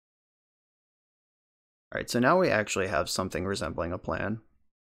 Alright, so now we actually have something resembling a plan.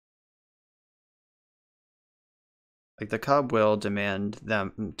 Like, the Cub will demand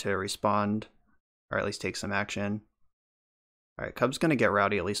them to respond, or at least take some action. Alright, Cub's gonna get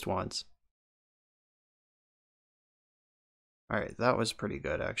rowdy at least once. Alright, that was pretty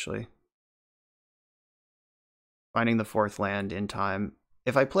good, actually. Finding the 4th land in time.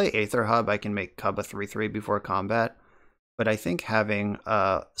 If I play Aether Hub, I can make Cub a 3/3 before combat. But I think having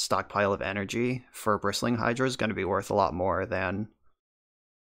a stockpile of energy for Bristling Hydra is going to be worth a lot more than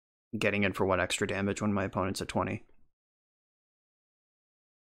getting in for 1 extra damage when my opponent's at 20.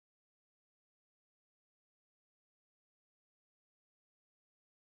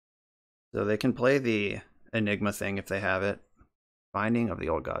 So they can play the Enigma thing if they have it. Binding of the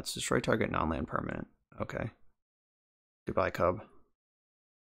Old Gods. Destroy target non-land permanent. Okay. Goodbye, Cub.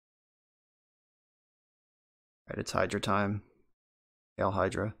 Alright, it's Hydra time. Hail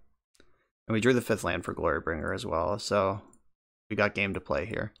Hydra. And we drew the 5th land for Glorybringer as well, so we got game to play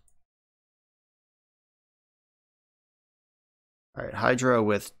here. Alright, Hydra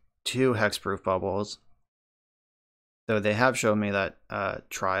with 2 hexproof bubbles. So they have shown me that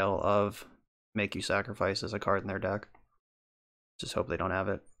Trial of Make You Sacrifice is a card in their deck. Just hope they don't have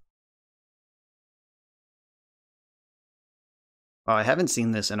it. Oh, I haven't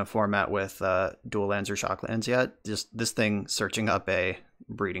seen this in a format with dual lands or shock lands yet. Just this thing searching up a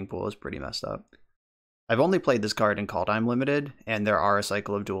breeding pool is pretty messed up. I've only played this card in Kaldheim Limited, and there are a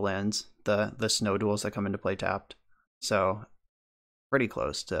cycle of dual lands, the snow duels that come into play tapped. So pretty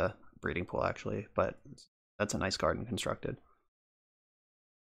close to breeding pool actually, but that's a nice card and constructed.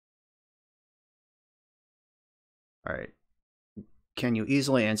 Alright. Can you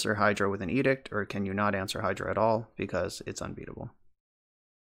easily answer Hydra with an edict, or can you not answer Hydra at all because it's unbeatable?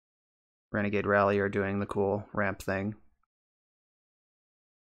 Renegade Rally are doing the cool ramp thing.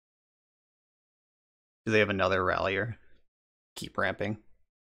 Do they have another Rallier? Keep ramping.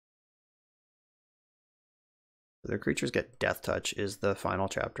 Their creatures get Death Touch is the final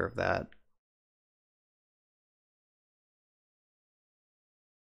chapter of that.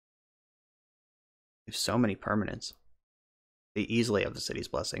 There's so many permanents. They easily have the City's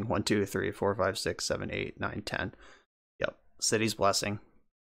Blessing. 1, 2, 3, 4, 5, 6, 7, 8, 9, 10. Yep, City's Blessing.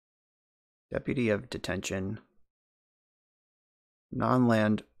 Deputy of Detention.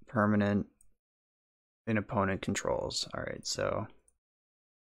 Non-land permanent an opponent controls. Alright, so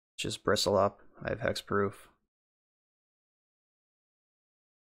just bristle up. I have hexproof.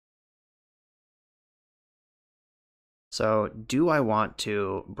 So do I want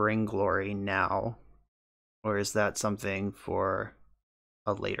to bring Glory now? Or is that something for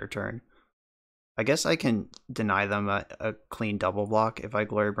a later turn? I guess I can deny them a clean double block if I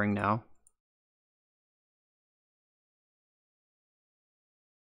Glory Bring now.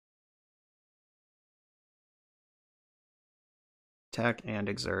 Attack and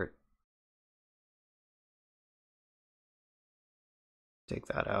exert. Take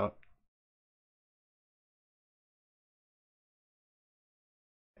that out.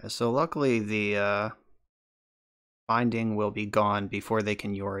 Yeah, so luckily the binding will be gone before they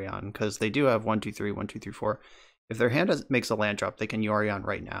can Yorion, because they do have 1, 2, 3, 1, 2, 3, 4. If their hand makes a land drop, they can Yorion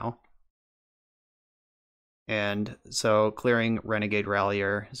right now. And so clearing Renegade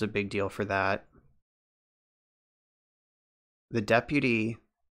Rallier is a big deal for that. The Deputy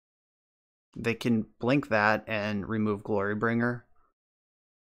They can blink that and remove Glorybringer.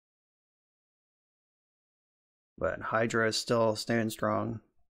 But Hydra is still staying strong.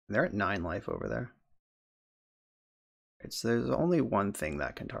 They're at 9 life over there. Right, so there's only one thing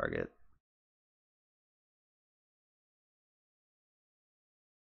that can target.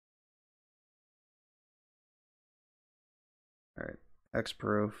 Alright,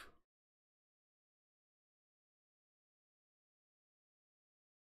 X-Proof.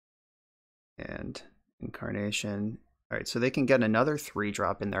 And Incarnation. Alright, so they can get another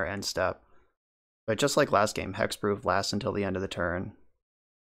 3-drop in their end step. But just like last game, Hexproof lasts until the end of the turn.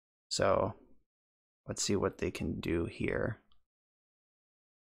 So let's see what they can do here.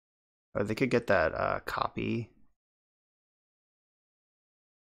 Or they could get that copy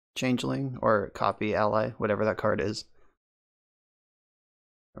Changeling or copy ally, whatever that card is.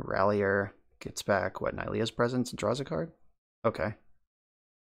 A Rallier gets back, what, Nylea's presence and draws a card? Okay.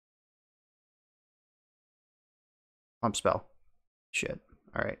 Pump spell. Shit.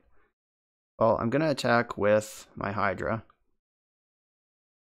 Alright. Well, I'm going to attack with my Hydra.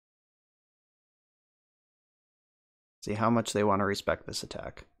 See how much they want to respect this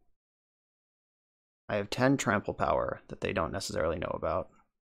attack. I have 10 trample power that they don't necessarily know about.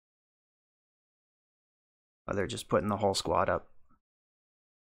 Oh, they're just putting the whole squad up.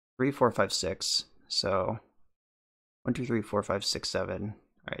 3, 4, 5, 6. So 1, 2, 3, 4, 5, 6, 7.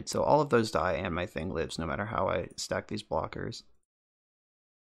 Alright, so all of those die and my thing lives no matter how I stack these blockers.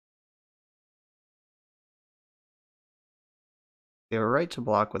 They were right to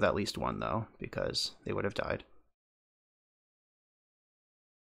block with at least one though, because they would have died.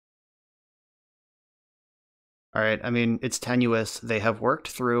 Alright, I mean, it's tenuous. They have worked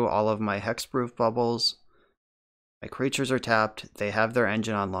through all of my hexproof bubbles. My creatures are tapped. They have their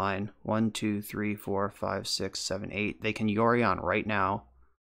engine online. 1, 2, 3, 4, 5, 6, 7, 8. They can Yorion right now.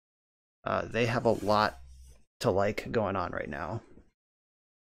 They have a lot to like going on right now.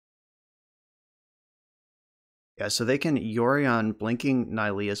 Yeah, so they can Yorion blinking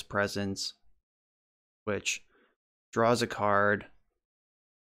Nylea's presence, which draws a card,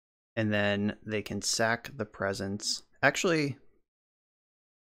 and then they can sack the presence. Actually,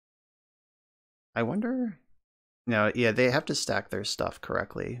 I wonder... No, yeah, they have to stack their stuff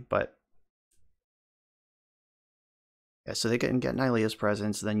correctly, but... Yeah, so they can get Nylea's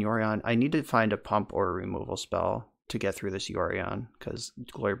presence, then Yorion. I need to find a pump or a removal spell to get through this Yorion, because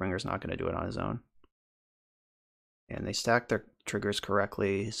Glorybringer's not going to do it on his own. And they stack their triggers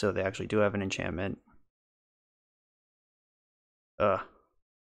correctly, so they actually do have an enchantment. Ugh.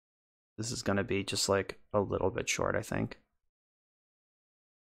 This is going to be just like a little bit short, I think.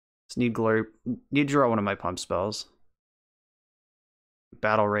 Just need to draw one of my pump spells.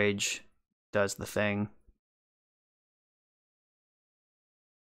 Battle Rage does the thing.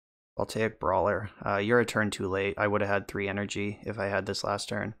 Voltaic Brawler. You're a turn too late. I would have had 3 energy if I had this last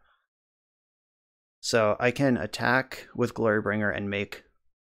turn. So I can attack with Glorybringer and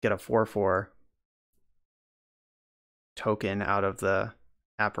get a 4/4 token out of the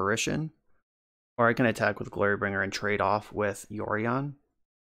apparition. Or I can attack with Glorybringer and trade off with Yorion.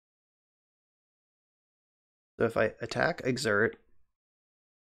 So if I attack Exert,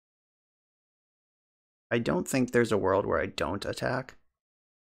 I don't think there's a world where I don't attack.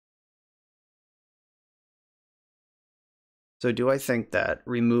 So do I think that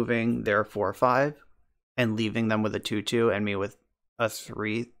removing their 4/5 and leaving them with a 2/2 and me with a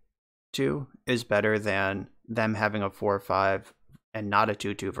 3/2 is better than them having a 4/5 and not a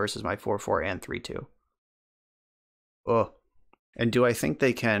 2/2 versus my 4/4 and 3/2? Oh. And do I think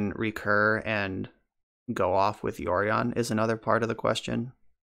they can recur and go off with Yorion is another part of the question.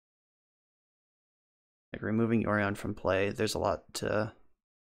 Like removing Yorion from play, there's a lot to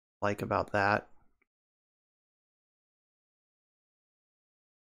like about that.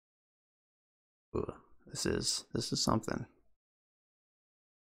 Ooh, this is something.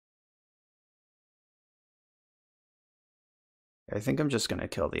 I think I'm just gonna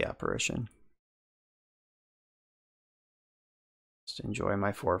kill the apparition. Just enjoy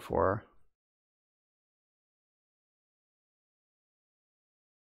my 4/4.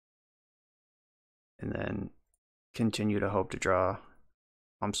 And then continue to hope to draw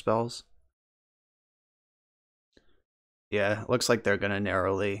pump spells. Yeah, looks like they're gonna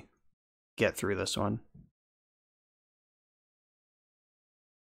narrowly get through this one.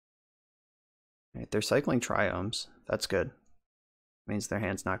 Right, they're cycling triomes. That's good. Means their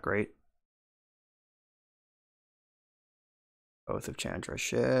hand's not great. Oath of Chandra,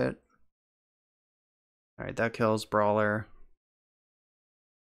 shit. Alright, that kills Brawler.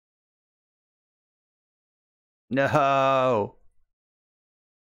 No!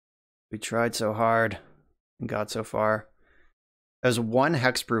 We tried so hard and got so far. I was one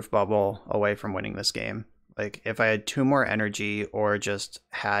hexproof bubble away from winning this game. Like, if I had 2 more energy or just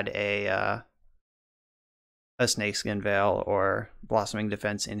had a Snakeskin Veil or Blossoming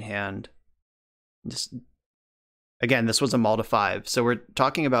Defense in hand. Just again, this was a mull to 5, so we're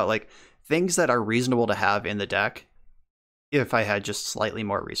talking about like things that are reasonable to have in the deck if I had just slightly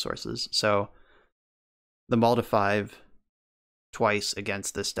more resources. So the mull to 5 twice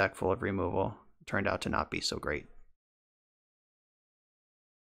against this deck full of removal turned out to not be so great.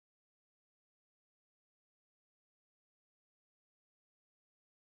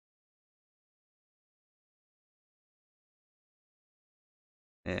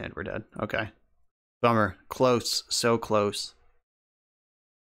 And we're dead. Okay. Bummer. Close. So close.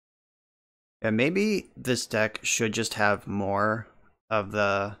 And maybe this deck should just have more of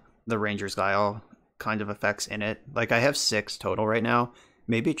the Ranger's Guile kind of effects in it. Like, I have 6 total right now.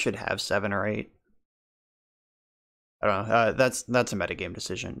 Maybe it should have 7 or 8. I don't know. That's a metagame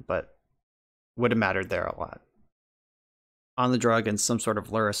decision, but would have mattered there a lot. On the draw against some sort of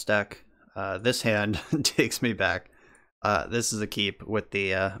Lurrus deck, this hand takes me back. This is a keep with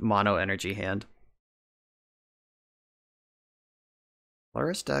the mono energy hand.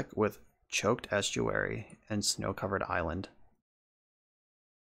 Lurrus deck with Choked Estuary and Snow-Covered Island.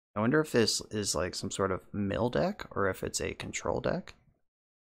 I wonder if this is like some sort of mill deck or if it's a control deck.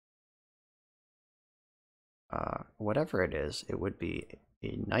 Whatever it is, it would be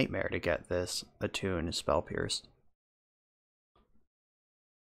a nightmare to get this Attune Spell Pierced.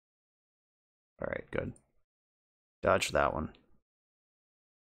 Alright, good. Dodge that one.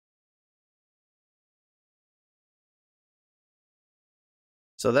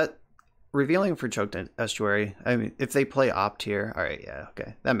 So that revealing for Choked Estuary, I mean, if they play Opt here, alright, yeah,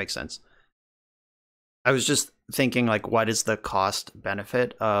 okay, that makes sense. I was just thinking, like, what is the cost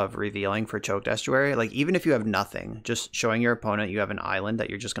benefit of revealing for Choked Estuary? Like, even if you have nothing, just showing your opponent you have an island that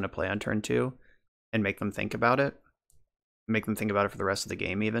you're just going to play on turn 2 and make them think about it. Make them think about it for the rest of the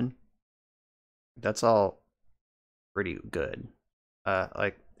game, even. That's all pretty good.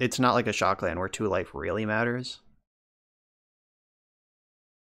 Like, it's not like a Shockland where 2 life really matters.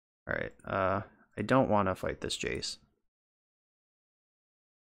 Alright, I don't want to fight this Jace.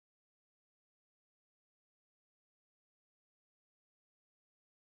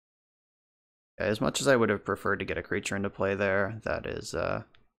 As much as I would have preferred to get a creature into play there, that is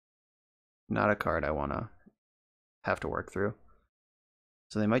not a card I want to have to work through.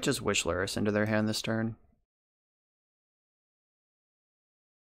 So they might just wish Lurrus into their hand this turn.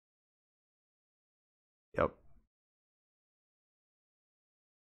 Yep.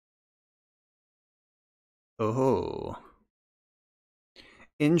 Oh.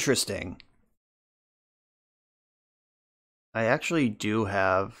 Interesting. I actually do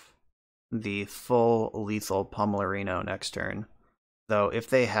have the full lethal Pummelerino next turn. Though if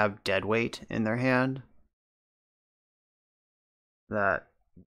they have Deadweight in their hand, that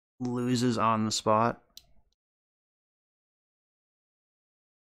loses on the spot.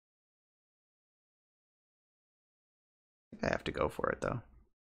 I think I have to go for it though.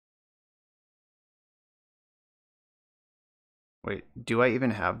 Wait, do I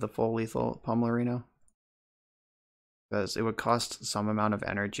even have the full lethal Pummelerino? Because it would cost some amount of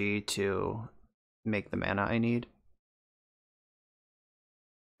energy to make the mana I need.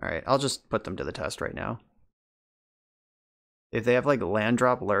 Alright, I'll just put them to the test right now. If they have like land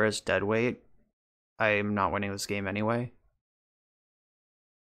drop, Lurrus, Deadweight, I'm not winning this game anyway.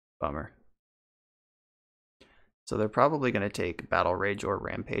 Bummer. So they're probably going to take Battle Rage or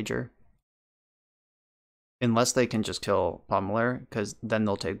Rampager. Unless they can just kill Pummeler, because then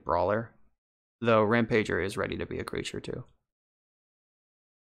they'll take Brawler. Though Rampager is ready to be a creature too.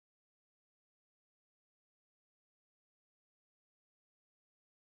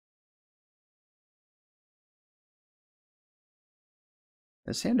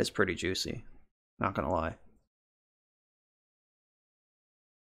 This hand is pretty juicy, not gonna lie.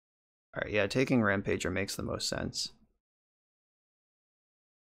 Alright, yeah, taking Rampager makes the most sense.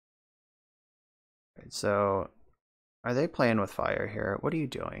 Alright, so are they playing with fire here? What are you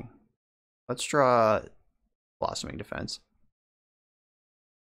doing? Let's draw Blossoming Defense.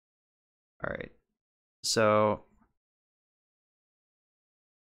 Alright, so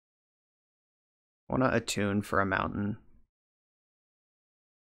I want to attune for a mountain.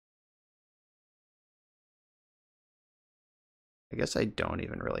 I guess I don't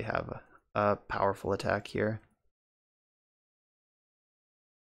even really have a powerful attack here.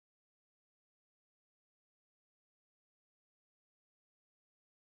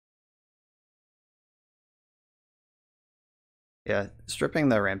 Yeah, stripping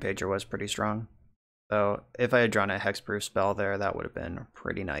the Rampager was pretty strong. So if I had drawn a hexproof spell there, that would have been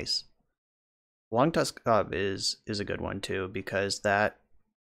pretty nice. Long Tusk is a good one too, because that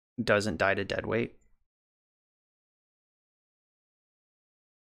doesn't die to dead weight.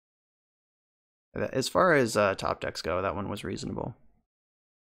 As far as top decks go, that one was reasonable.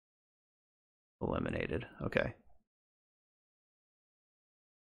 Eliminated. Okay.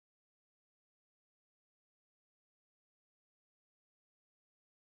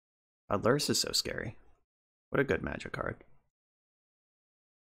 Lurrus is so scary. What a good Magic card.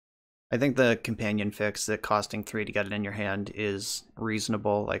 I think the companion fix that costing 3 to get it in your hand is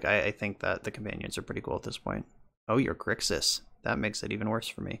reasonable. Like, I think that the companions are pretty cool at this point. Oh, you're Grixis. That makes it even worse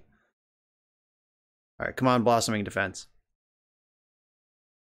for me. Alright, come on, Blossoming Defense.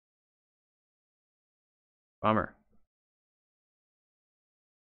 Bummer.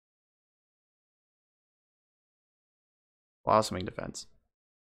 Blossoming Defense.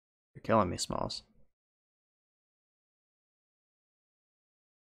 You're killing me, Smalls.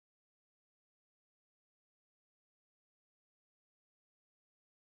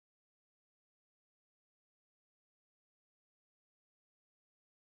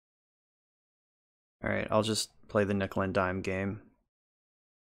 Alright, I'll just play the nickel and dime game.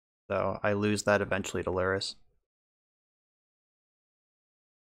 So I lose that eventually to Lurrus.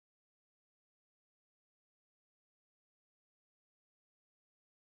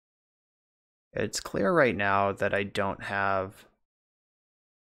 It's clear right now that I don't have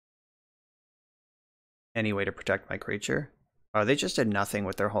any way to protect my creature. Oh, they just did nothing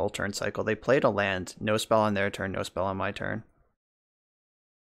with their whole turn cycle. They played a land. No spell on their turn, no spell on my turn.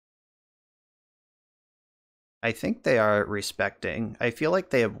 I think they are respecting. I feel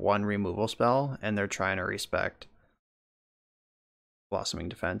like they have one removal spell, and they're trying to respect Blossoming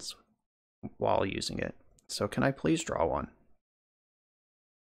Defense while using it. So can I please draw one?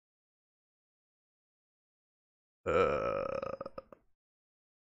 Alright,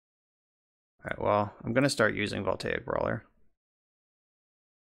 well, I'm going to start using Voltaic Brawler.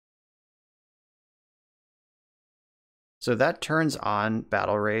 So that turns on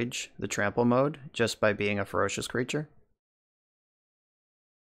Battle Rage, the trample mode, just by being a ferocious creature.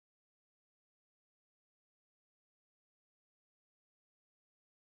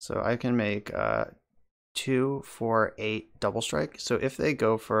 So I can make 2, 4, 8 double strike. So if they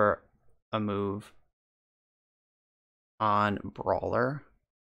go for a move on Brawler,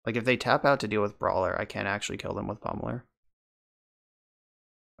 like if they tap out to deal with Brawler, I can't actually kill them with Pummeler.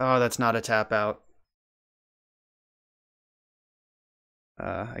 Oh, that's not a tap out.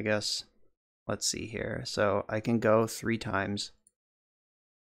 I guess, let's see here. So I can go 3 times.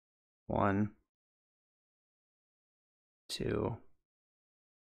 1, 2,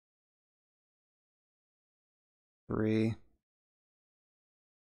 3.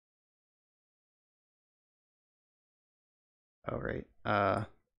 Oh, right.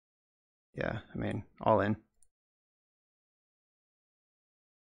 Yeah, I mean, all in.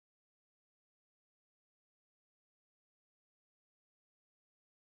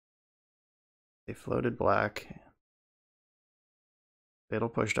 They floated black. Fatal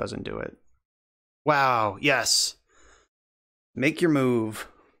Push doesn't do it. Wow, yes. Make your move.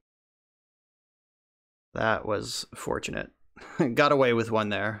 That was fortunate. Got away with one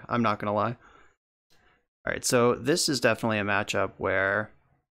there, I'm not gonna lie. Alright, so this is definitely a matchup where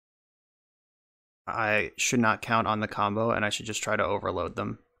I should not count on the combo and I should just try to overload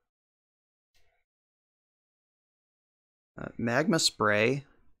them. Magma Spray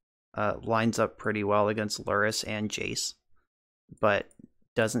lines up pretty well against Lurrus and Jace, but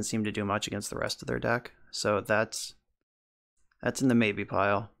doesn't seem to do much against the rest of their deck. So that's in the maybe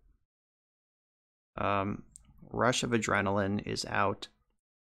pile. Rush of Adrenaline is out.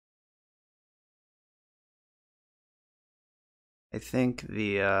 I think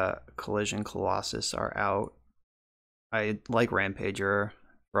the Collision Colossus are out. I like Rampager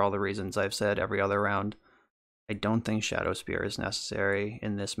for all the reasons I've said every other round. I don't think Shadow Spear is necessary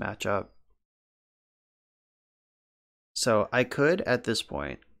in this matchup. So I could, at this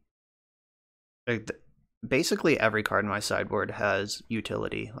point, basically every card in my sideboard has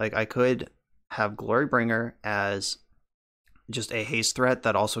utility. Like I could have Glorybringer as just a haste threat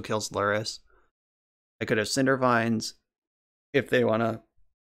that also kills Lurrus. I could have Cindervines if they want to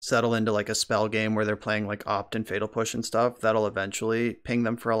settle into like a spell game where they're playing like Opt and Fatal Push and stuff. That'll eventually ping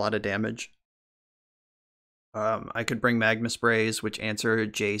them for a lot of damage. I could bring Magma Sprays, which answer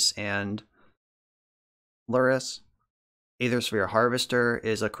Jace and Lurrus. Aethersphere Harvester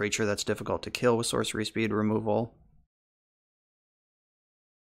is a creature that's difficult to kill with sorcery speed removal.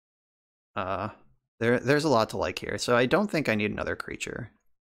 There's a lot to like here, so I don't think I need another creature.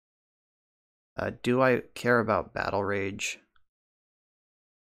 Do I care about Battle Rage?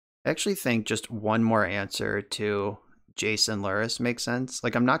 I actually think just one more answer to Jason Luris makes sense.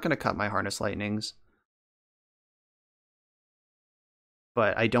 Like, I'm not going to cut my Harness Lightnings,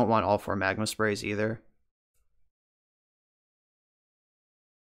 but I don't want all 4 Magma Sprays either.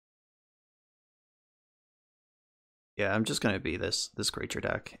 Yeah, I'm just going to be this creature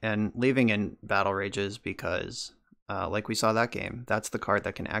deck and leaving in Battle Rages because, like we saw that game, that's the card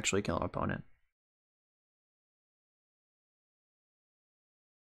that can actually kill an opponent.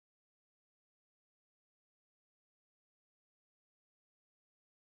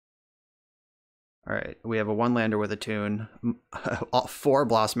 All right, we have a 1-lander with a tune, 4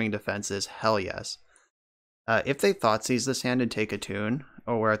 Blossoming Defenses, hell yes. If they Thoughtseize this hand and take a tune,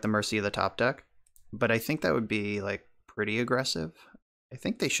 we're at the mercy of the top deck. But I think that would be, like, pretty aggressive. I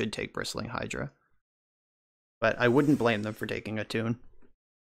think they should take Bristling Hydra. But I wouldn't blame them for taking a tune.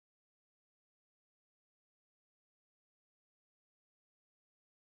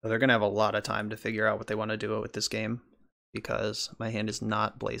 They're going to have a lot of time to figure out what they want to do with this game, because my hand is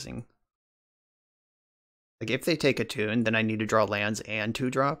not blazing. Like, if they take a tune, then I need to draw lands and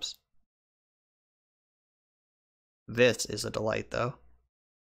 2-drops. This is a delight, though.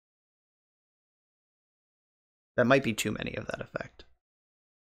 That might be too many of that effect.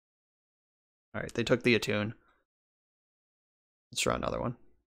 Alright, they took the attune. Let's draw another one.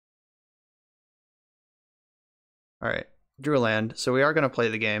 Alright, drew a land, so we are going to play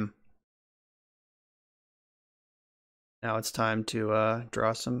the game. Now it's time to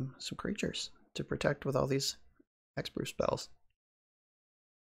draw some creatures to protect with all these Hexproof spells.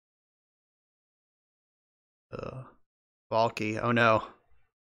 Valky, oh no.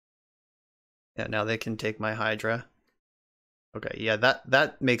 Yeah, now they can take my Hydra. Okay, yeah,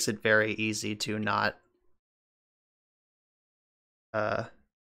 that makes it very easy to not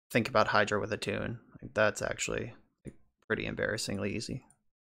think about Hydra with a tune. Like, that's actually, like, pretty embarrassingly easy.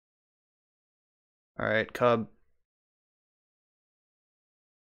 Alright, Cub.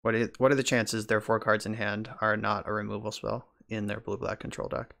 What are the chances their 4 cards in hand are not a removal spell in their blue-black control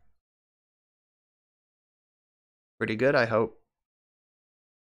deck? Pretty good, I hope.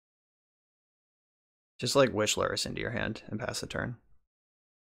 Just, like, wish Luris into your hand and pass the turn.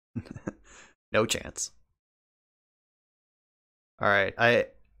 No chance. Alright, I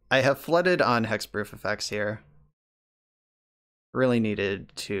have flooded on hexproof effects here. Really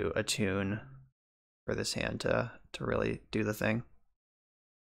needed to attune for this hand to really do the thing.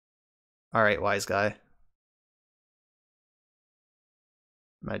 Alright, wise guy.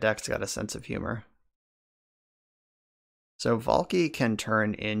 My deck's got a sense of humor. So Valky can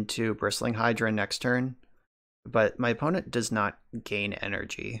turn into Bristling Hydra next turn, but my opponent does not gain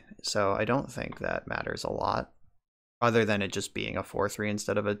energy, so I don't think that matters a lot, other than it just being a 4-3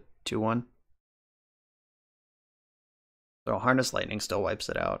 instead of a 2-1. So Harness Lightning still wipes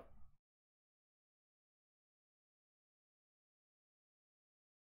it out.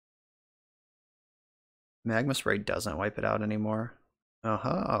 Magma Spray doesn't wipe it out anymore.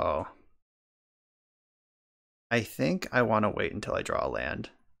 Oh. I think I want to wait until I draw a land.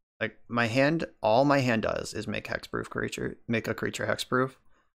 Like, my hand, all my hand does is make a creature hexproof.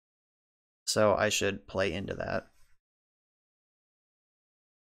 So I should play into that.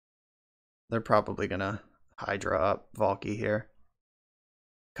 They're probably gonna Hydra up Valky here.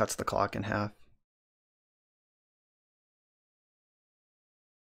 Cuts the clock in half.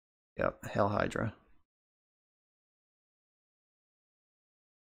 Yep, Hail Hydra.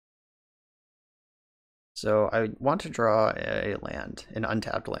 So I want to draw a land, an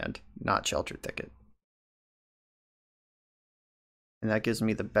untapped land, not Sheltered Thicket. And that gives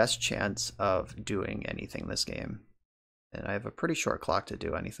me the best chance of doing anything this game. And I have a pretty short clock to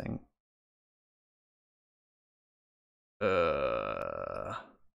do anything. So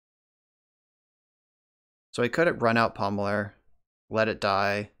I could run out Pummeler, let it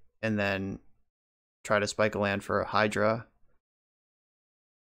die, and then try to spike a land for a Hydra.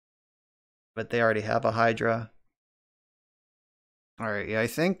 But they already have a Hydra. Alright, yeah, I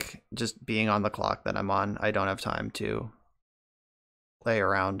think just being on the clock that I'm on, I don't have time to play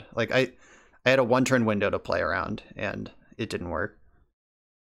around. Like, I had a 1-turn window to play around, and it didn't work.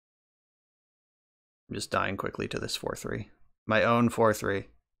 I'm just dying quickly to this 4-3. My own 4-3.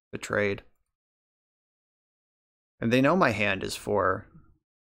 Betrayed. And they know my hand is 4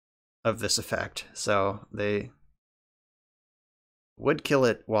 of this effect, so they would kill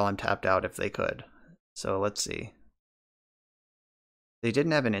it while I'm tapped out if they could. So let's see. They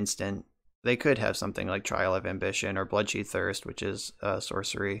didn't have an instant. They could have something like Trial of Ambition or Bloodsheed Thirst, which is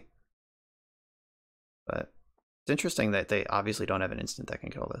sorcery. But it's interesting that they obviously don't have an instant that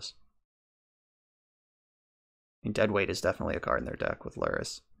can kill this. I mean, Deadweight is definitely a card in their deck with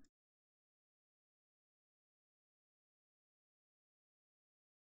Luris.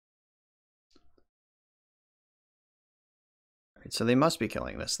 Alright, so they must be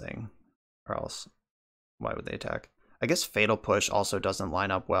killing this thing, or else why would they attack? I guess Fatal Push also doesn't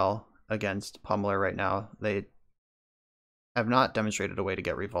line up well against Pummeler right now. They have not demonstrated a way to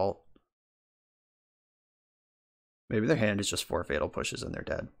get Revolt. Maybe their hand is just 4 Fatal Pushes and they're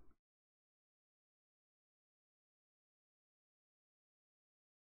dead.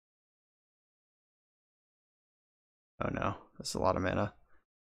 Oh no, that's a lot of mana.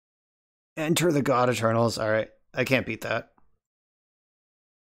 Enter the God Eternals. Alright, I can't beat that.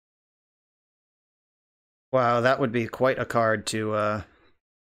 Wow, that would be quite a card to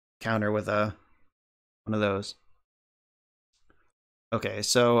counter with one of those. Okay,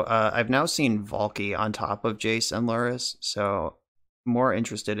 so I've now seen Valky on top of Jace and Luris, so more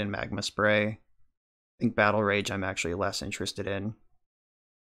interested in Magma Spray. I think Battle Rage I'm actually less interested in.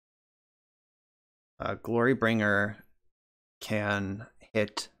 Glorybringer can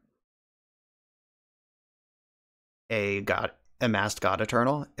hit a Masked God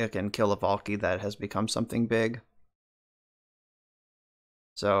Eternal. It can kill a Valky that has become something big.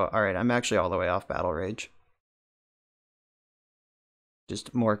 So, alright, I'm actually all the way off Battle Rage.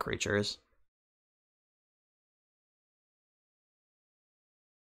 Just more creatures.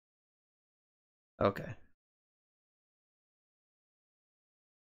 Okay.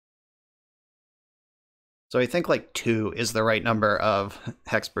 So I think like 2 is the right number of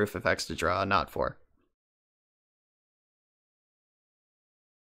hexproof effects to draw, not 4.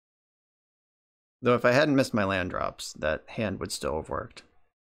 Though if I hadn't missed my land drops, that hand would still have worked.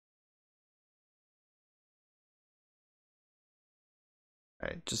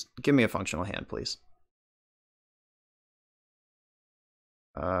 Alright, just give me a functional hand, please.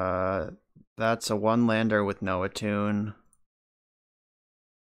 That's a 1-lander with no attune.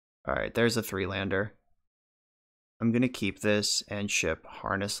 Alright, there's a 3-lander. I'm gonna keep this and ship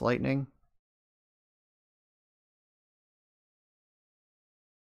Harness Lightning.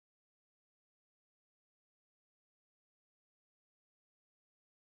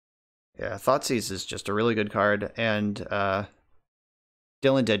 Yeah, Thoughtseize is just a really good card, and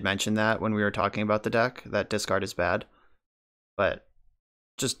Dylan did mention that when we were talking about the deck, that discard is bad. But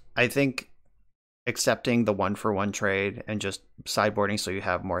just, I think accepting the 1-for-1 trade and just sideboarding so you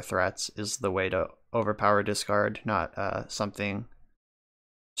have more threats is the way to overpower discard, not something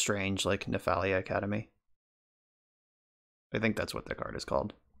strange like Nephalia Academy. I think that's what the card is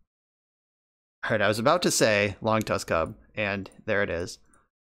called. Alright, I was about to say Longtusk Cub, and there it is.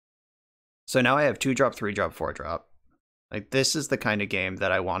 So now I have 2-drop, 3-drop, 4-drop. Like, this is the kind of game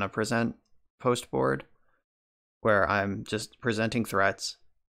that I want to present post-board, where I'm just presenting threats,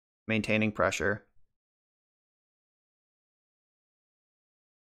 maintaining pressure.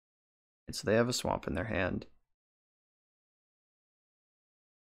 And so they have a swamp in their hand.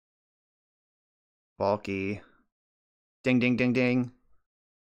 Valky. Ding, ding, ding, ding.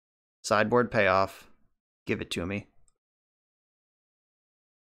 Sideboard payoff. Give it to me.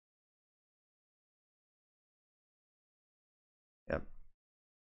 Yep.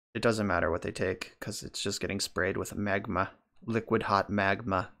 It doesn't matter what they take, because it's just getting sprayed with magma. Liquid hot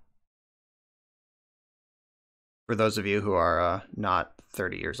magma. For those of you who are not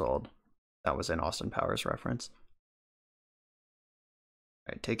 30 years old, that was an Austin Powers reference.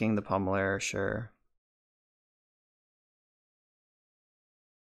 Alright, taking the Pummeler, sure.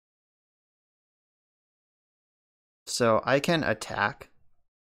 So I can attack,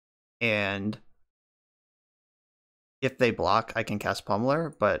 and if they block, I can cast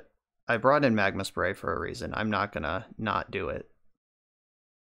Pummeler, but I brought in Magma Spray for a reason. I'm not gonna not do it.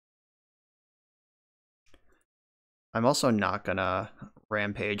 I'm also not gonna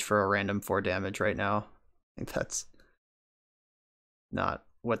Rampage for a random 4 damage right now. I think that's not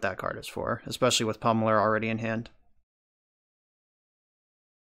what that card is for, especially with Pummeler already in hand.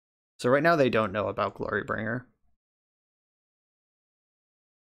 So right now they don't know about Glorybringer.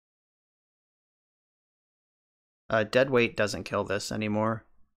 Deadweight doesn't kill this anymore.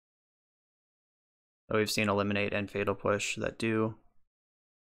 So we've seen Eliminate and Fatal Push that do.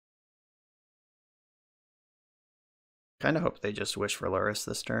 Kind of hope they just wish for Luris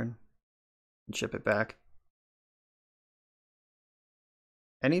this turn and ship it back.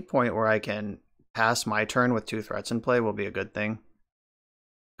 Any point where I can pass my turn with 2 threats in play will be a good thing.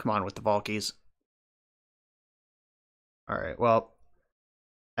 Come on with the Valkies. Alright, well,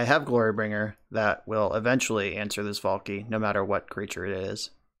 I have Glorybringer that will eventually answer this Valky, no matter what creature it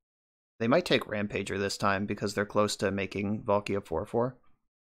is. They might take Rampager this time because they're close to making Valky a 4/4.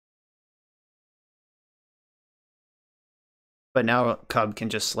 But now Cub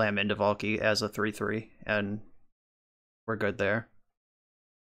can just slam into Valky as a 3/3, and we're good there.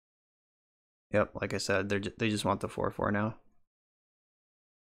 Yep, like I said, they just want the 4/4 now.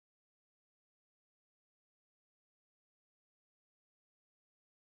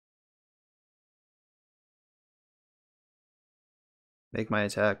 Make my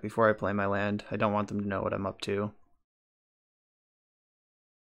attack before I play my land. I don't want them to know what I'm up to.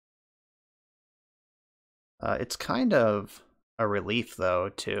 It's kind of a relief, though,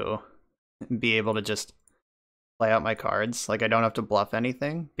 to be able to just play out my cards. Like, I don't have to bluff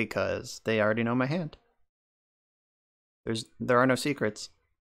anything because they already know my hand. There are no secrets.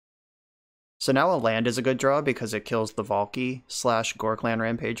 So now a land is a good draw because it kills the Valky / Gorklan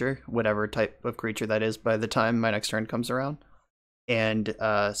Rampager, whatever type of creature that is by the time my next turn comes around. And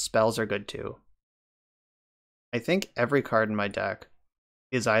spells are good too. I think every card in my deck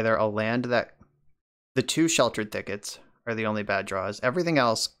is either a land that... The 2 Sheltered Thickets are the only bad draws. Everything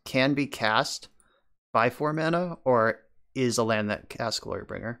else can be cast by 4 mana or is a land that casts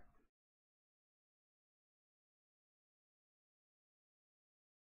Glorybringer.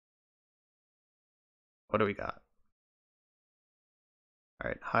 What do we got?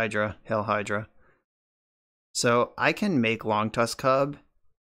 Alright, Hydra, Hail Hydra. So I can make Longtusk Cub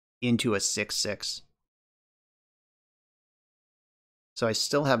into a 6/6. So I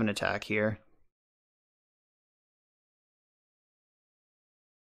still have an attack here.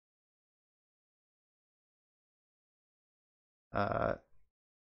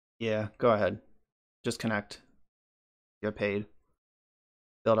 Yeah, go ahead. Just connect. Get paid.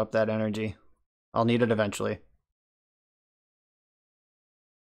 Build up that energy. I'll need it eventually.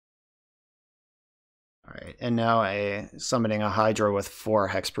 Alright, and now summoning a Hydra with 4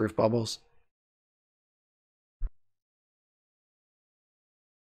 hexproof bubbles.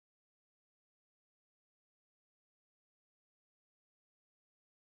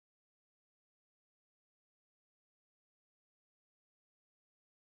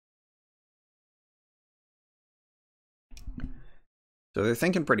 So they're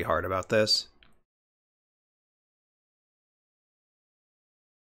thinking pretty hard about this.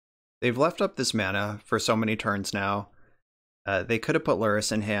 They've left up this mana for so many turns now. They could have put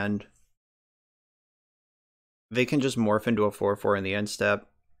Lurrus in hand. They can just morph into a 4/4 in the end step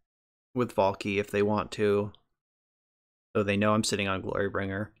with Valky if they want to. So they know I'm sitting on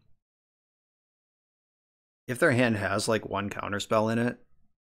Glorybringer. If their hand has like 1 counterspell in it,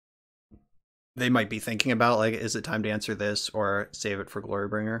 they might be thinking about like, is it time to answer this or save it for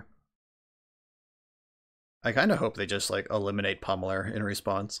Glorybringer? I kind of hope they just like eliminate Pummeler in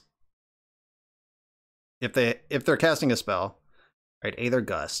response. If they're casting a spell, right? Aether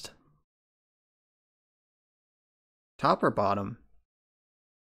Gust. Top or bottom?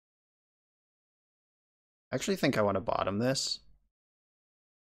 I actually think I want to bottom this.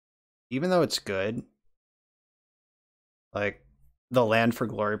 Even though it's good, like, the land for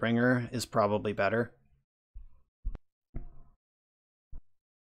Glorybringer is probably better.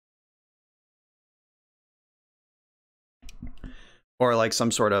 Or like some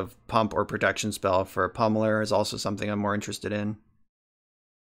sort of pump or protection spell for Pummeler is also something I'm more interested in. All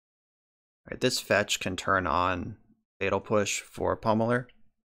right, this fetch can turn on Fatal Push for Pummeler.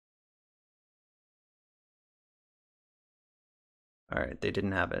 Alright, they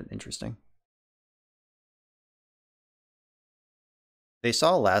didn't have it. Interesting. They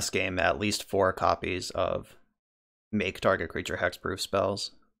saw last game at least 4 copies of make target creature hexproof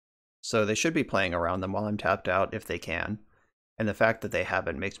spells. So they should be playing around them while I'm tapped out if they can. And the fact that they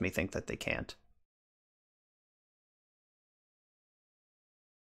haven't makes me think that they can't.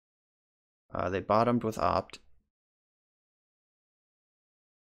 They bottomed with Opt.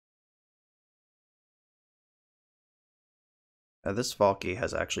 This Valky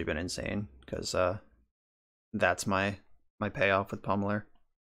has actually been insane, because that's my payoff with Pummeler.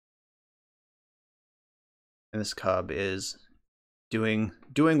 And this Cub is doing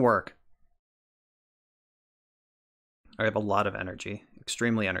work. I have a lot of energy,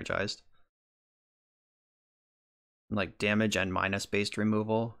 extremely energized. Like, damage and minus based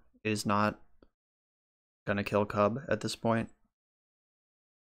removal is not gonna kill Cub at this point.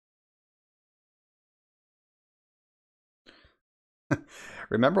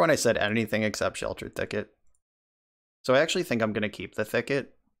 Remember when I said anything except Sheltered Thicket? So I actually think I'm gonna keep the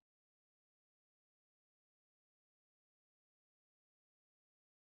Thicket.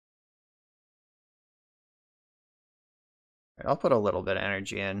 I'll put a little bit of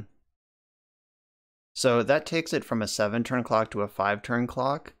energy in. So that takes it from a 7-turn clock to a 5-turn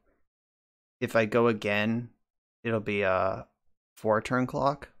clock. if I go again, it'll be a 4-turn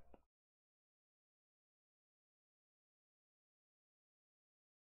clock.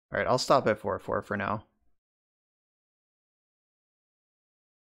 All right, I'll stop at 4/4 for now.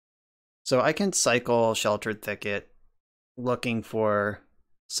 So I can cycle Sheltered Thicket looking for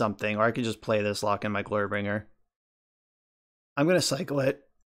something, or I could just play this, lock in my Glorybringer. I'm going to cycle it.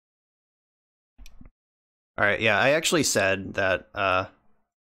 All right, yeah, I actually said that I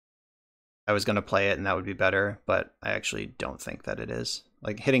was going to play it and that would be better, but I actually don't think that it is.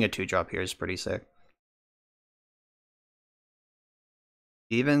 Like, hitting a 2-drop here is pretty sick.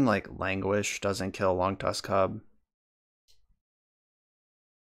 Even, like, Languish doesn't kill Longtusk Cub.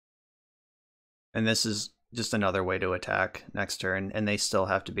 And this is just another way to attack next turn, and they still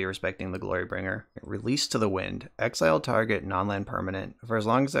have to be respecting the Glorybringer. Release to the Wind. Exile target non-land permanent. For as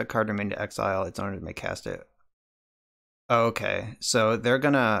long as that card remained to exile, its owner may cast it. Okay, so they're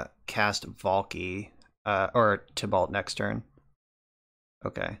gonna cast Valky, or Tybalt next turn.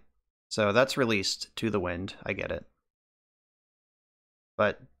 Okay, so that's released to the Wind. I get it.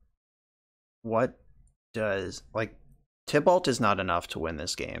 But what does, like, Tybalt is not enough to win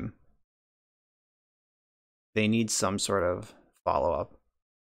this game. They need some sort of follow-up.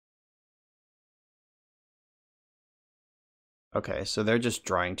 Okay, so they're just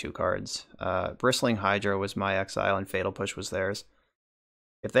drawing 2 cards. Bristling Hydra was my exile and Fatal Push was theirs.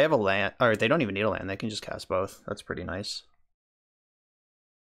 If they have a land, or they don't even need a land, they can just cast both. That's pretty nice.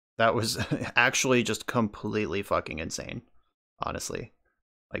 That was actually just completely fucking insane, honestly.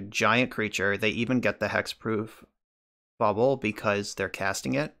 Like, giant creature, they even get the hexproof bubble because they're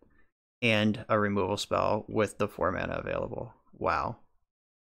casting it, and a removal spell with the 4 mana available. Wow.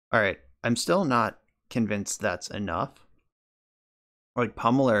 Alright, I'm still not convinced that's enough. Like,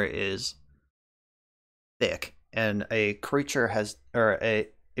 Pummeler is thick, and a creature has, or a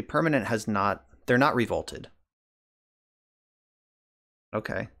permanent has not, they're not revolted.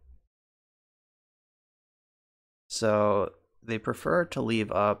 Okay. So they prefer to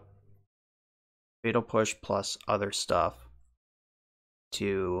leave up Fatal Push plus other stuff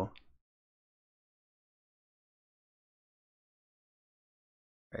to...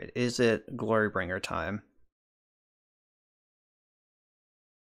 Right, is it Glorybringer time?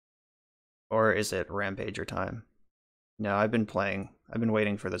 Or is it Rampager time? No, I've been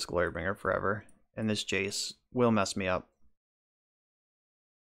waiting for this Glorybringer forever, and this Jace will mess me up.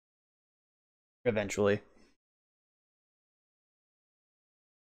 Eventually.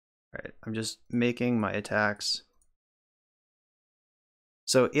 Alright, I'm just making my attacks.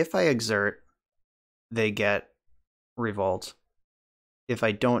 So if I exert, they get Revolt. If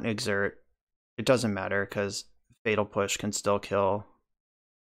I don't exert, it doesn't matter, because Fatal Push can still kill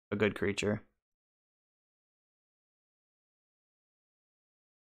a good creature.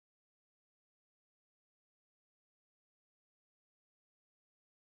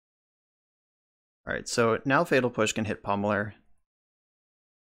 Alright, so now Fatal Push can hit Pummeler.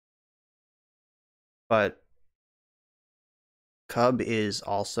 But Cub is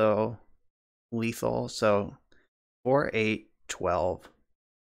also lethal, so 4, 8, 12.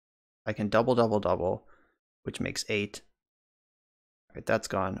 I can double, double, double, which makes 8. Alright, that's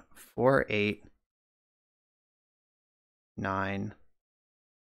gone. 4, 8, 9,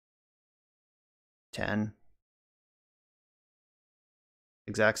 10.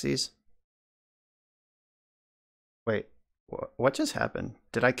 Exacxies? Wait, what just happened?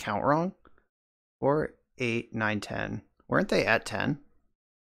 Did I count wrong? 4, 8, 9, 10. Weren't they at 10?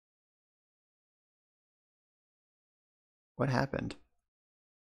 What happened?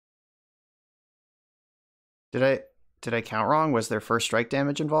 Did I count wrong? Was there first strike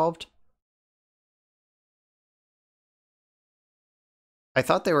damage involved? I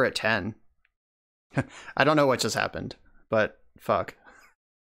thought they were at 10. I don't know what just happened, but fuck.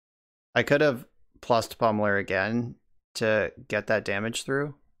 I could have plussed Pummeler again to get that damage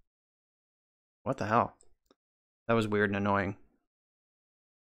through. What the hell? That was weird and annoying.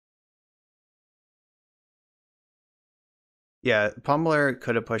 Yeah, Pummeler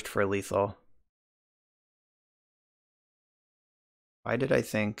could have pushed for a lethal. Why did I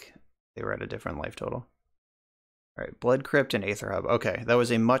think they were at a different life total? Alright, Blood Crypt and Aether Hub. Okay, that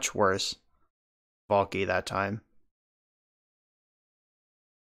was a much worse Valky that time.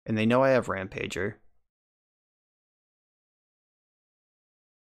 And they know I have Rampager.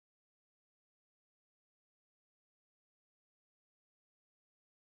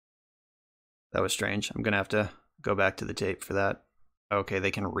 That was strange. I'm gonna have to go back to the tape for that. Okay,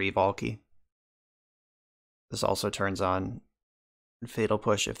 they can re-Valky. This also turns on Fatal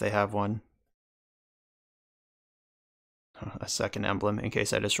Push if they have one. A second emblem in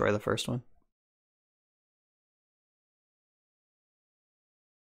case I destroy the first one.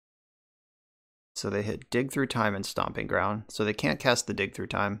 So they hit Dig Through Time and Stomping Ground. So they can't cast the Dig Through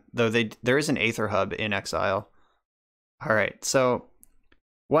Time, though there is an Aether Hub in exile. All right, so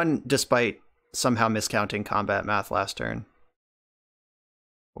one, despite somehow miscounting combat math last turn.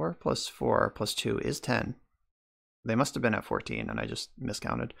 4 plus 4 plus 2 is 10. They must have been at 14, and I just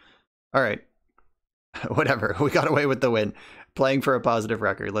miscounted. All right, whatever. We got away with the win. Playing for a positive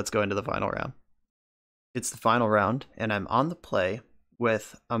record. Let's go into the final round. It's the final round, and I'm on the play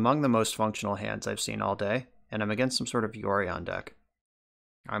with among the most functional hands I've seen all day, and I'm against some sort of Yorion deck.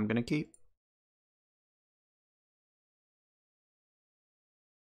 I'm going to keep.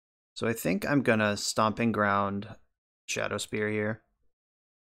 So I think I'm going to Stomping Ground Shadow Spear here.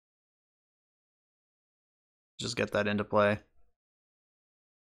 Just get that into play.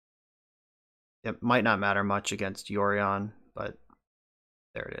 It might not matter much against Yorion, but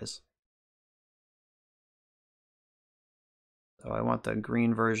there it is. So I want the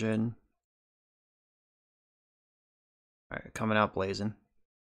green version. All right, coming out blazing.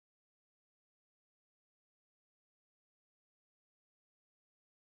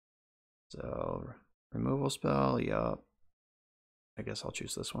 So removal spell, yup. I guess I'll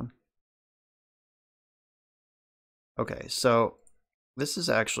choose this one. Okay, so this is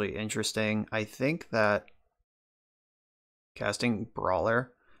actually interesting. I think that casting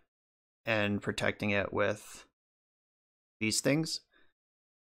Brawler and protecting it with these things,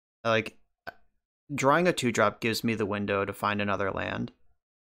 like drawing a 2-drop gives me the window to find another land.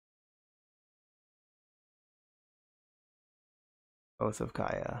 Oath of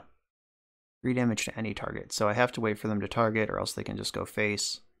Kaya. 3 damage to any target. So I have to wait for them to target, or else they can just go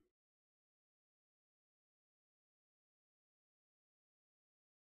face.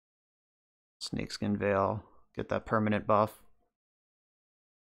 Snakeskin Veil. Get that permanent buff.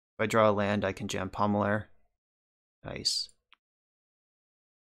 If I draw a land, I can jam Pummeler. Nice.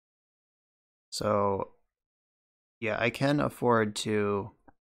 So, yeah, I can afford to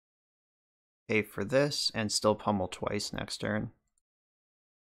pay for this and still pummel twice next turn.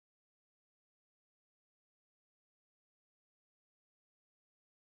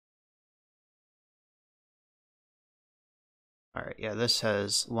 All right, yeah, this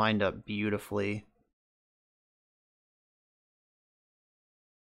has lined up beautifully.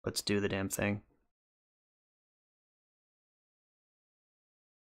 Let's do the damn thing.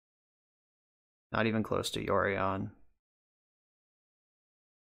 Not even close to Yorion.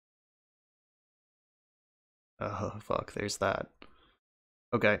 Oh, fuck, there's that.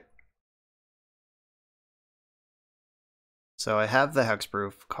 Okay. So I have the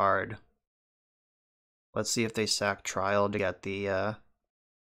Hexproof card. Let's see if they sack Trial to get the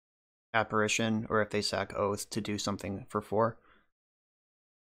Apparition, or if they sack Oath to do something for 4.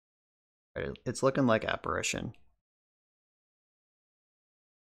 Right, it's looking like Apparition.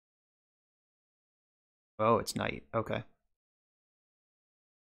 Oh, it's Night. Okay.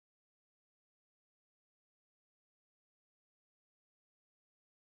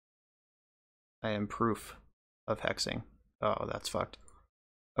 I am proof of hexing. Oh, that's fucked.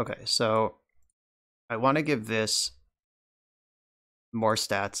 Okay, so I want to give this more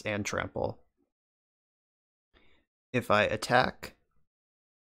stats and trample. If I attack,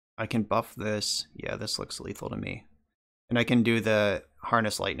 I can buff this. Yeah, this looks lethal to me. And I can do the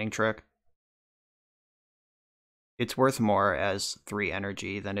Harness Lightning trick. It's worth more as 3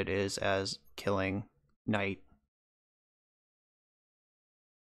 energy than it is as killing Night.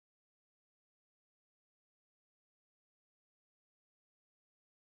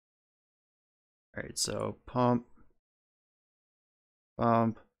 Alright, so pump.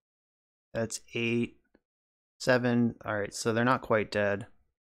 That's 8. 7. Alright, so they're not quite dead.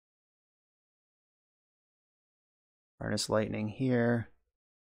 Harness Lightning here.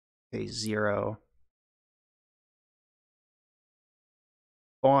 Okay, 0.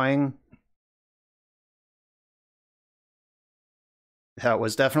 Boing. That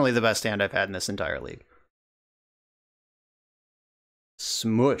was definitely the best hand I've had in this entire league.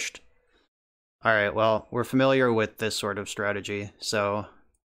 Smushed. Alright, well, we're familiar with this sort of strategy, so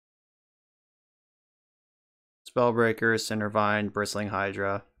Spellbreaker, Cindervine, Bristling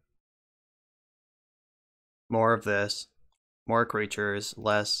Hydra. More of this. More creatures,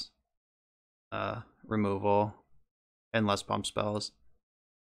 less removal, and less pump spells.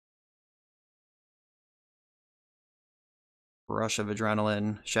 Rush of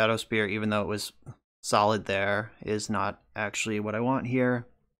Adrenaline. Shadow Spear, even though it was solid there, is not actually what I want here.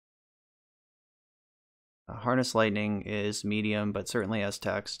 Harness Lightning is medium, but certainly has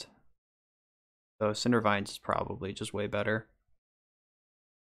text. So Cindervines is probably just way better.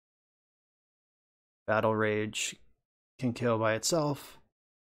 Battle Rage can kill by itself.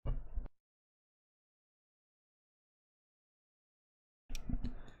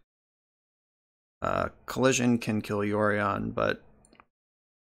 Collision can kill Yorion, but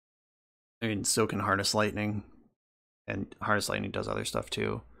I mean, so can Harness Lightning, and Harness Lightning does other stuff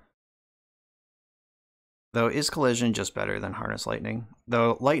too. Though, is Collision just better than Harness Lightning?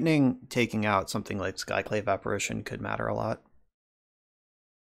 Though, Lightning taking out something like Skyclave Apparition could matter a lot.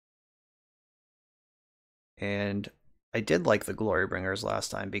 And I did like the Glorybringers last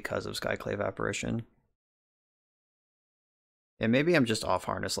time because of Skyclave Apparition. And maybe I'm just off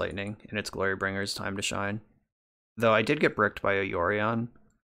Harness Lightning, and it's Glorybringer's time to shine. Though I did get bricked by a Yorion,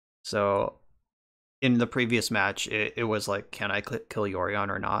 so in the previous match, it was like, can I kill Yorion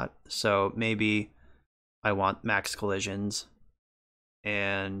or not? So maybe I want max collisions,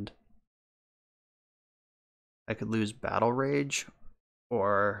 and I could lose Battle Rage,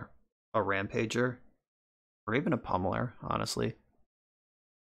 or a Rampager, or even a Pummeler, honestly.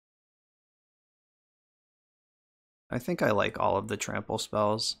 I think I like all of the trample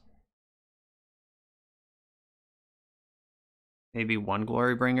spells. Maybe one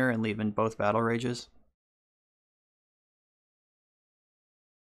Glorybringer and leave in both Battle Rages.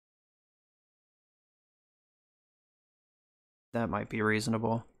 That might be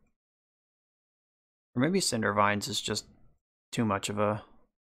reasonable. Or maybe Cindervines is just too much of a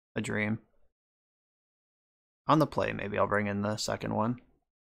dream. On the play, maybe I'll bring in the second one.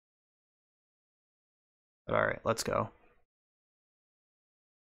 But alright, let's go.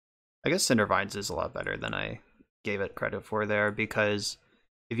 I guess Cindervines is a lot better than I gave it credit for there, because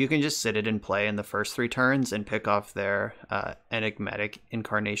if you can just sit it in play in the first 3 turns and pick off their enigmatic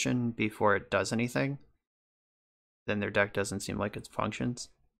incarnation before it does anything, then their deck doesn't seem like it functions.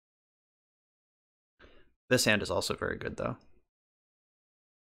 This hand is also very good, though.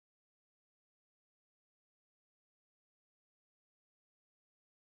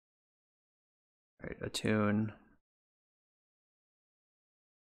 Alright, Attune.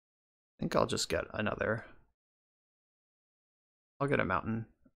 I think I'll just get another. I'll get a Mountain.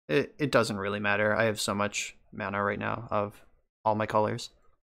 It doesn't really matter. I have so much mana right now of all my colors.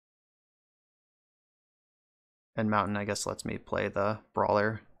 And Mountain, I guess, lets me play the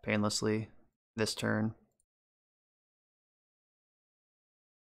Brawler painlessly this turn.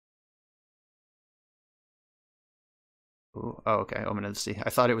 Ooh, oh, okay, Omen of the Sea.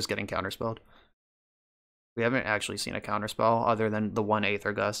 I thought it was getting counterspelled. We haven't actually seen a counterspell other than the 1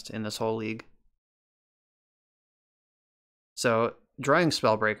 Aether Gust in this whole league. So drawing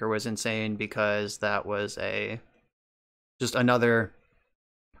Spellbreaker was insane because that was just another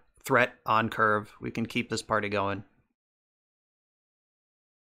threat on curve. We can keep this party going.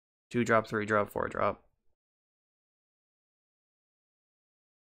 2-drop, 3-drop, 4-drop.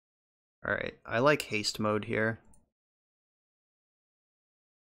 Alright, I like haste mode here.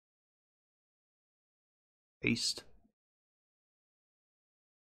 Haste.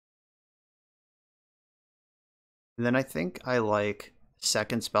 And then I think I like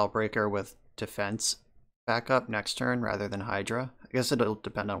second Spellbreaker with defense backup next turn rather than Hydra. I guess it'll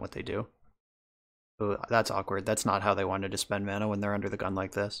depend on what they do. Ooh, that's awkward. That's not how they wanted to spend mana when they're under the gun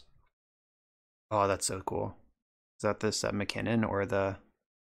like this. Oh, that's so cool. Is that this McKinnon or the...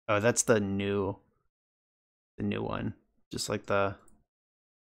 Oh, that's the new one. Just like the...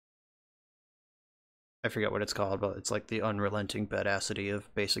 I forget what it's called, but it's like the unrelenting badacity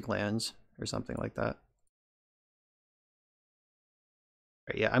of basic lands or something like that.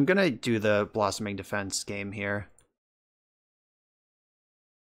 Right, yeah, I'm gonna do the Blossoming Defense game here.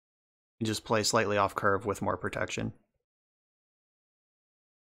 And just play slightly off curve with more protection.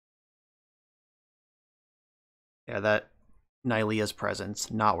 Yeah, that Nylea's presence,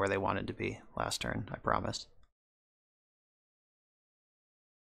 not where they wanted to be last turn, I promise.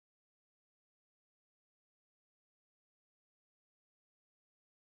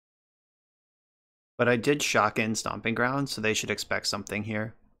 But I did shock in Stomping Ground, so they should expect something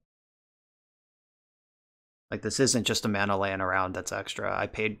here. Like, this isn't just a mana laying around that's extra. I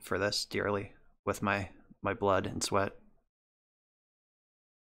paid for this dearly with my blood and sweat.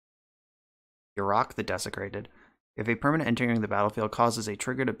 Yurok the Desecrated. If a permanent entering the battlefield causes a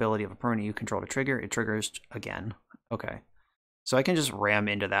triggered ability of a permanent you control to trigger, it triggers again. Okay. So I can just ram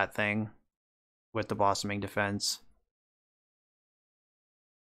into that thing with the Blossoming Defense.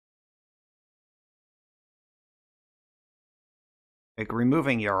 Like,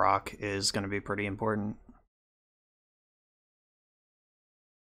 removing Yurok is going to be pretty important.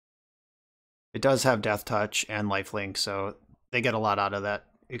 It does have Death Touch and Lifelink, so they get a lot out of that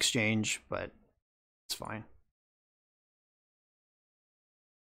exchange, but it's fine.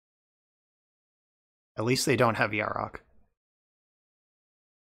 At least they don't have Yarok.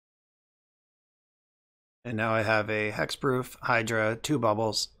 And now I have a Hexproof, Hydra, 2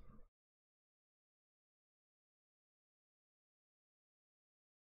 bubbles.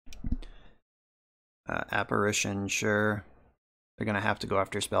 Apparition, sure. They're going to have to go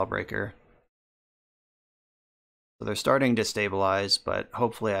after Spellbreaker. So they're starting to stabilize, but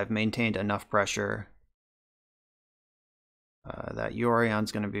hopefully I've maintained enough pressure. That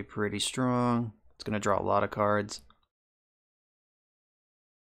Yorion's going to be pretty strong. It's going to draw a lot of cards.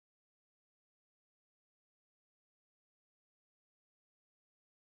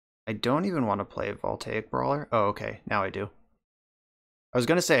 I don't even want to play Voltaic Brawler. Oh, okay. Now I do. I was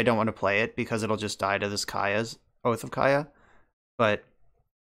going to say I don't want to play it because it'll just die to this Kaya's Oath of Kaya. But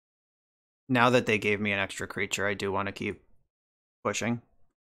now that they gave me an extra creature, I do want to keep pushing.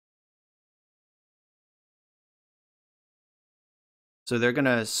 So they're going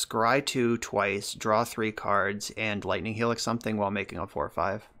to scry 2 twice, draw 3 cards, and Lightning Helix something while making a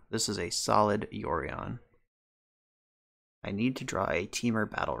 4/5. This is a solid Yorion. I need to draw a Teamer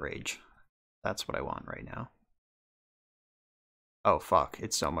Battle Rage. That's what I want right now. Oh fuck,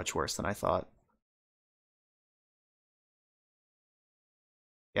 it's so much worse than I thought.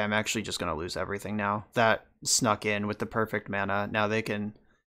 Yeah, I'm actually just going to lose everything now. That snuck in with the perfect mana. Now they can,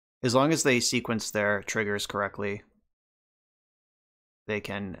 as long as they sequence their triggers correctly, they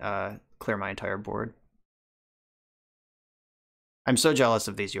can clear my entire board. I'm so jealous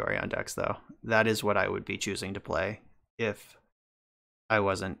of these Yorion decks, though. That is what I would be choosing to play if I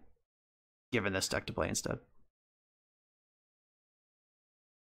wasn't given this deck to play instead.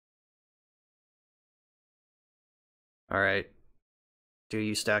 Alright. Do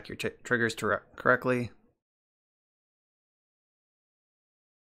you stack your triggers correctly?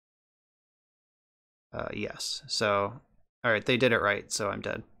 Yes. So, alright, they did it right, so I'm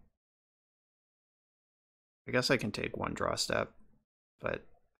dead. I guess I can take 1 draw step, but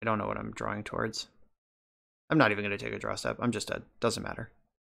I don't know what I'm drawing towards. I'm not even going to take a draw step. I'm just dead. Doesn't matter.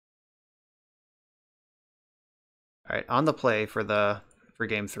 Alright, on the play for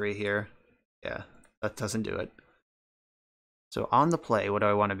game 3 here. Yeah, that doesn't do it. So on the play, what do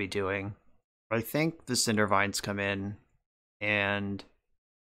I want to be doing? I think the Cindervines come in, and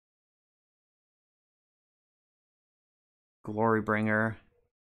Glorybringer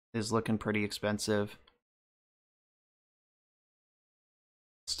is looking pretty expensive.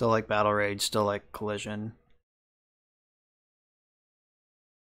 Still like Battle Rage, still like Collision.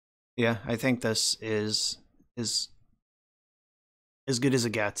 Yeah, I think this is as good as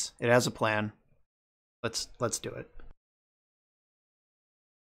it gets. It has a plan. Let's do it.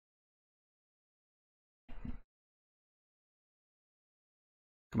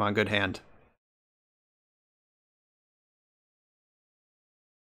 Come on, good hand.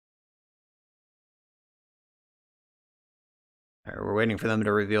 Alright, we're waiting for them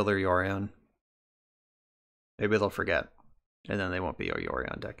to reveal their Yorion. Maybe they'll forget, and then they won't be our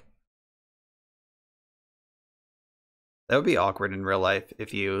Yorion deck. That would be awkward in real life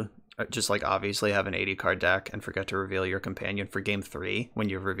if you just like obviously have an 80 card deck and forget to reveal your companion for game 3 when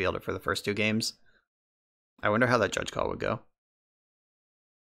you've revealed it for the first 2 games. I wonder how that judge call would go.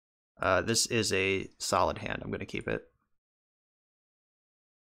 This is a solid hand. I'm going to keep it.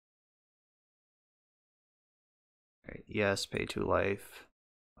 All right, yes, pay 2 life.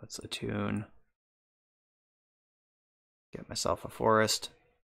 Let's attune. Get myself a forest.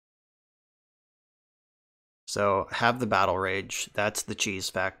 So have the Battle Rage. That's the cheese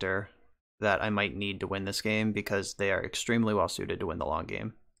factor that I might need to win this game because they are extremely well suited to win the long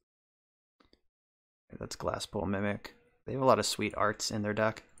game. Okay, that's Glasspool Mimic. They have a lot of sweet arts in their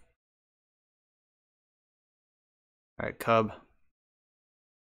deck. Alright, Cub.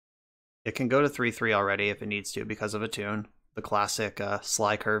 It can go to 3/3 already if it needs to because of Attune. The classic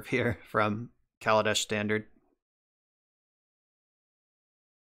Sly Curve here from Kaladesh Standard.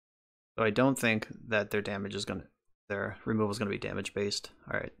 So I don't think that their removal is gonna be damage based.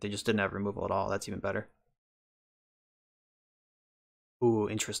 Alright, they just didn't have removal at all. That's even better. Ooh,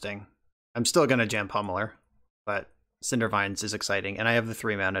 interesting. I'm still gonna jam Pummeler, but Cindervines is exciting, and I have the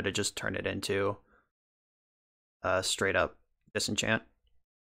 3 mana to just turn it into straight up disenchant.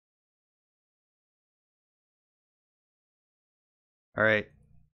 Alright,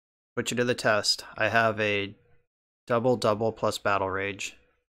 put you to the test. I have a double plus Battle Rage.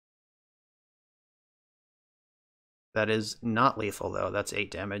 That is not lethal though, that's 8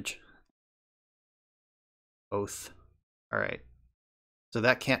 damage. Oath. Alright. So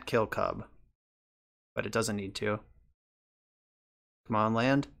that can't kill Cub, but it doesn't need to. Come on,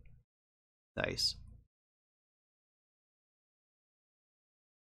 land. Nice.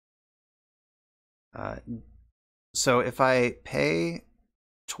 So if I pay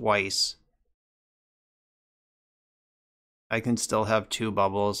twice, I can still have 2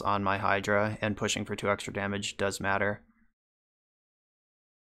 bubbles on my Hydra, and pushing for 2 extra damage does matter.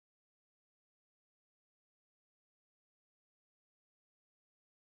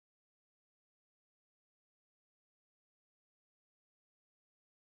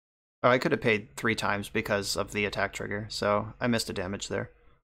 Oh, I could have paid 3 times because of the attack trigger, so I missed a damage there.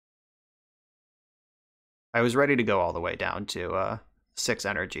 I was ready to go all the way down to 6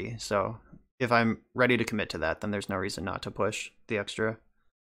 energy, so if I'm ready to commit to that, then there's no reason not to push the extra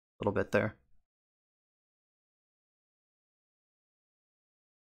little bit there.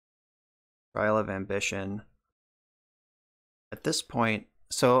 Trial of Ambition. At this point,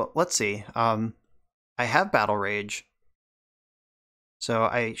 so let's see. I have Battle Rage, so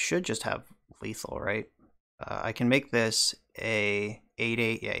I should just have Lethal, right? I can make this a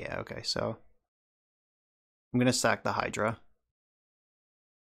 8/8. Yeah, okay, so I'm going to sack the Hydra.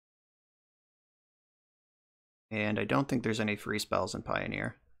 And I don't think there's any free spells in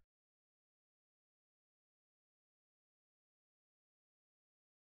Pioneer.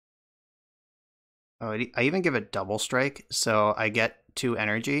 Oh, I even give it double strike, so I get 2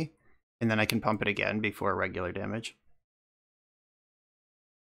 energy, and then I can pump it again before regular damage.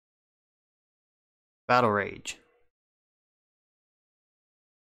 Battle Rage.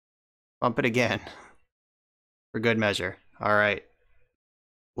 Pump it again. For good measure. Alright.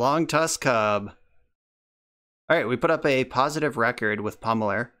 Long Tusk Cub. Alright, we put up a positive record with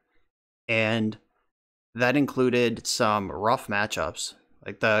Pummeler, and that included some rough matchups.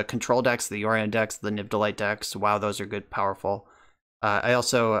 Like the Control decks, the Yorion decks, the Nibdelite decks. Wow, those are good, powerful. I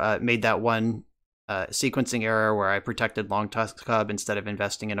also made that one sequencing error where I protected Long Tusk Cub instead of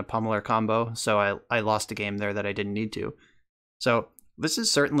investing in a Pummeler combo, so I lost a game there that I didn't need to. So this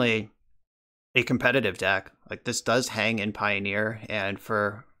is certainly a competitive deck. Like, this does hang in Pioneer, and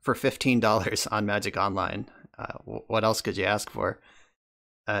for $15 on Magic Online, what else could you ask for?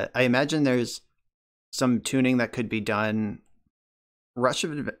 I imagine there's some tuning that could be done. Rush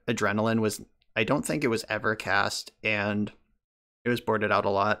of Adrenaline was, I don't think it was ever cast, and it was boarded out a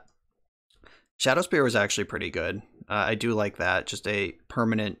lot. Shadow Spear was actually pretty good. I do like that, just a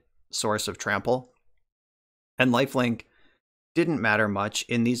permanent source of trample. And Lifelink didn't matter much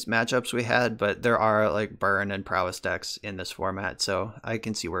in these matchups we had, but there are like burn and prowess decks in this format, so I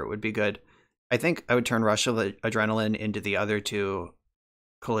can see where it would be good. I think I would turn Rush of Adrenaline into the other 2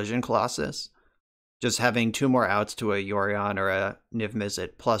 Collision Colossus. Just having 2 more outs to a Yorion or a Niv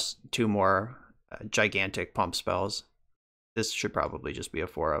Mizzet plus 2 more gigantic pump spells. This should probably just be a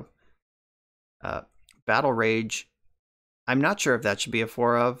 4 of. Battle Rage, I'm not sure if that should be a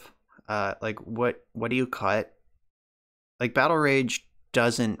 4 of. Like, what do you cut? Like, Battle Rage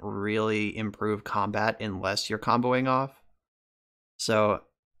doesn't really improve combat unless you're comboing off. So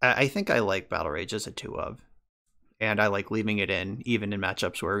I think I like Battle Rage as a 2 of. And I like leaving it in, even in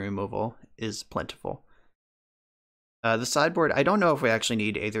matchups where removal is plentiful. The sideboard, I don't know if we actually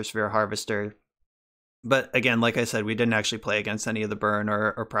need Aethersphere Harvester. But again, like I said, we didn't actually play against any of the burn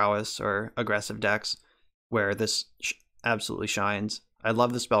or prowess or aggressive decks where this absolutely shines. I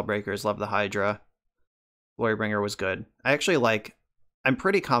love the Spellbreakers, love the Hydra. Glorybringer was good. I'm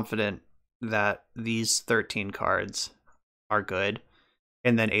pretty confident that these 13 cards are good,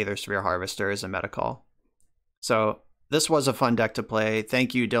 and then Aethersphere Harvester is a meta call. So this was a fun deck to play.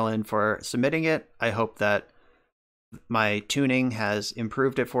 Thank you, Dylan, for submitting it. I hope that my tuning has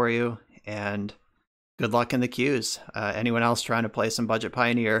improved it for you, and good luck in the queues. Anyone else trying to play some Budget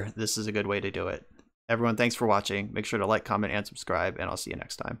Pioneer, this is a good way to do it. Everyone, thanks for watching. Make sure to like, comment, and subscribe, and I'll see you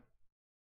next time.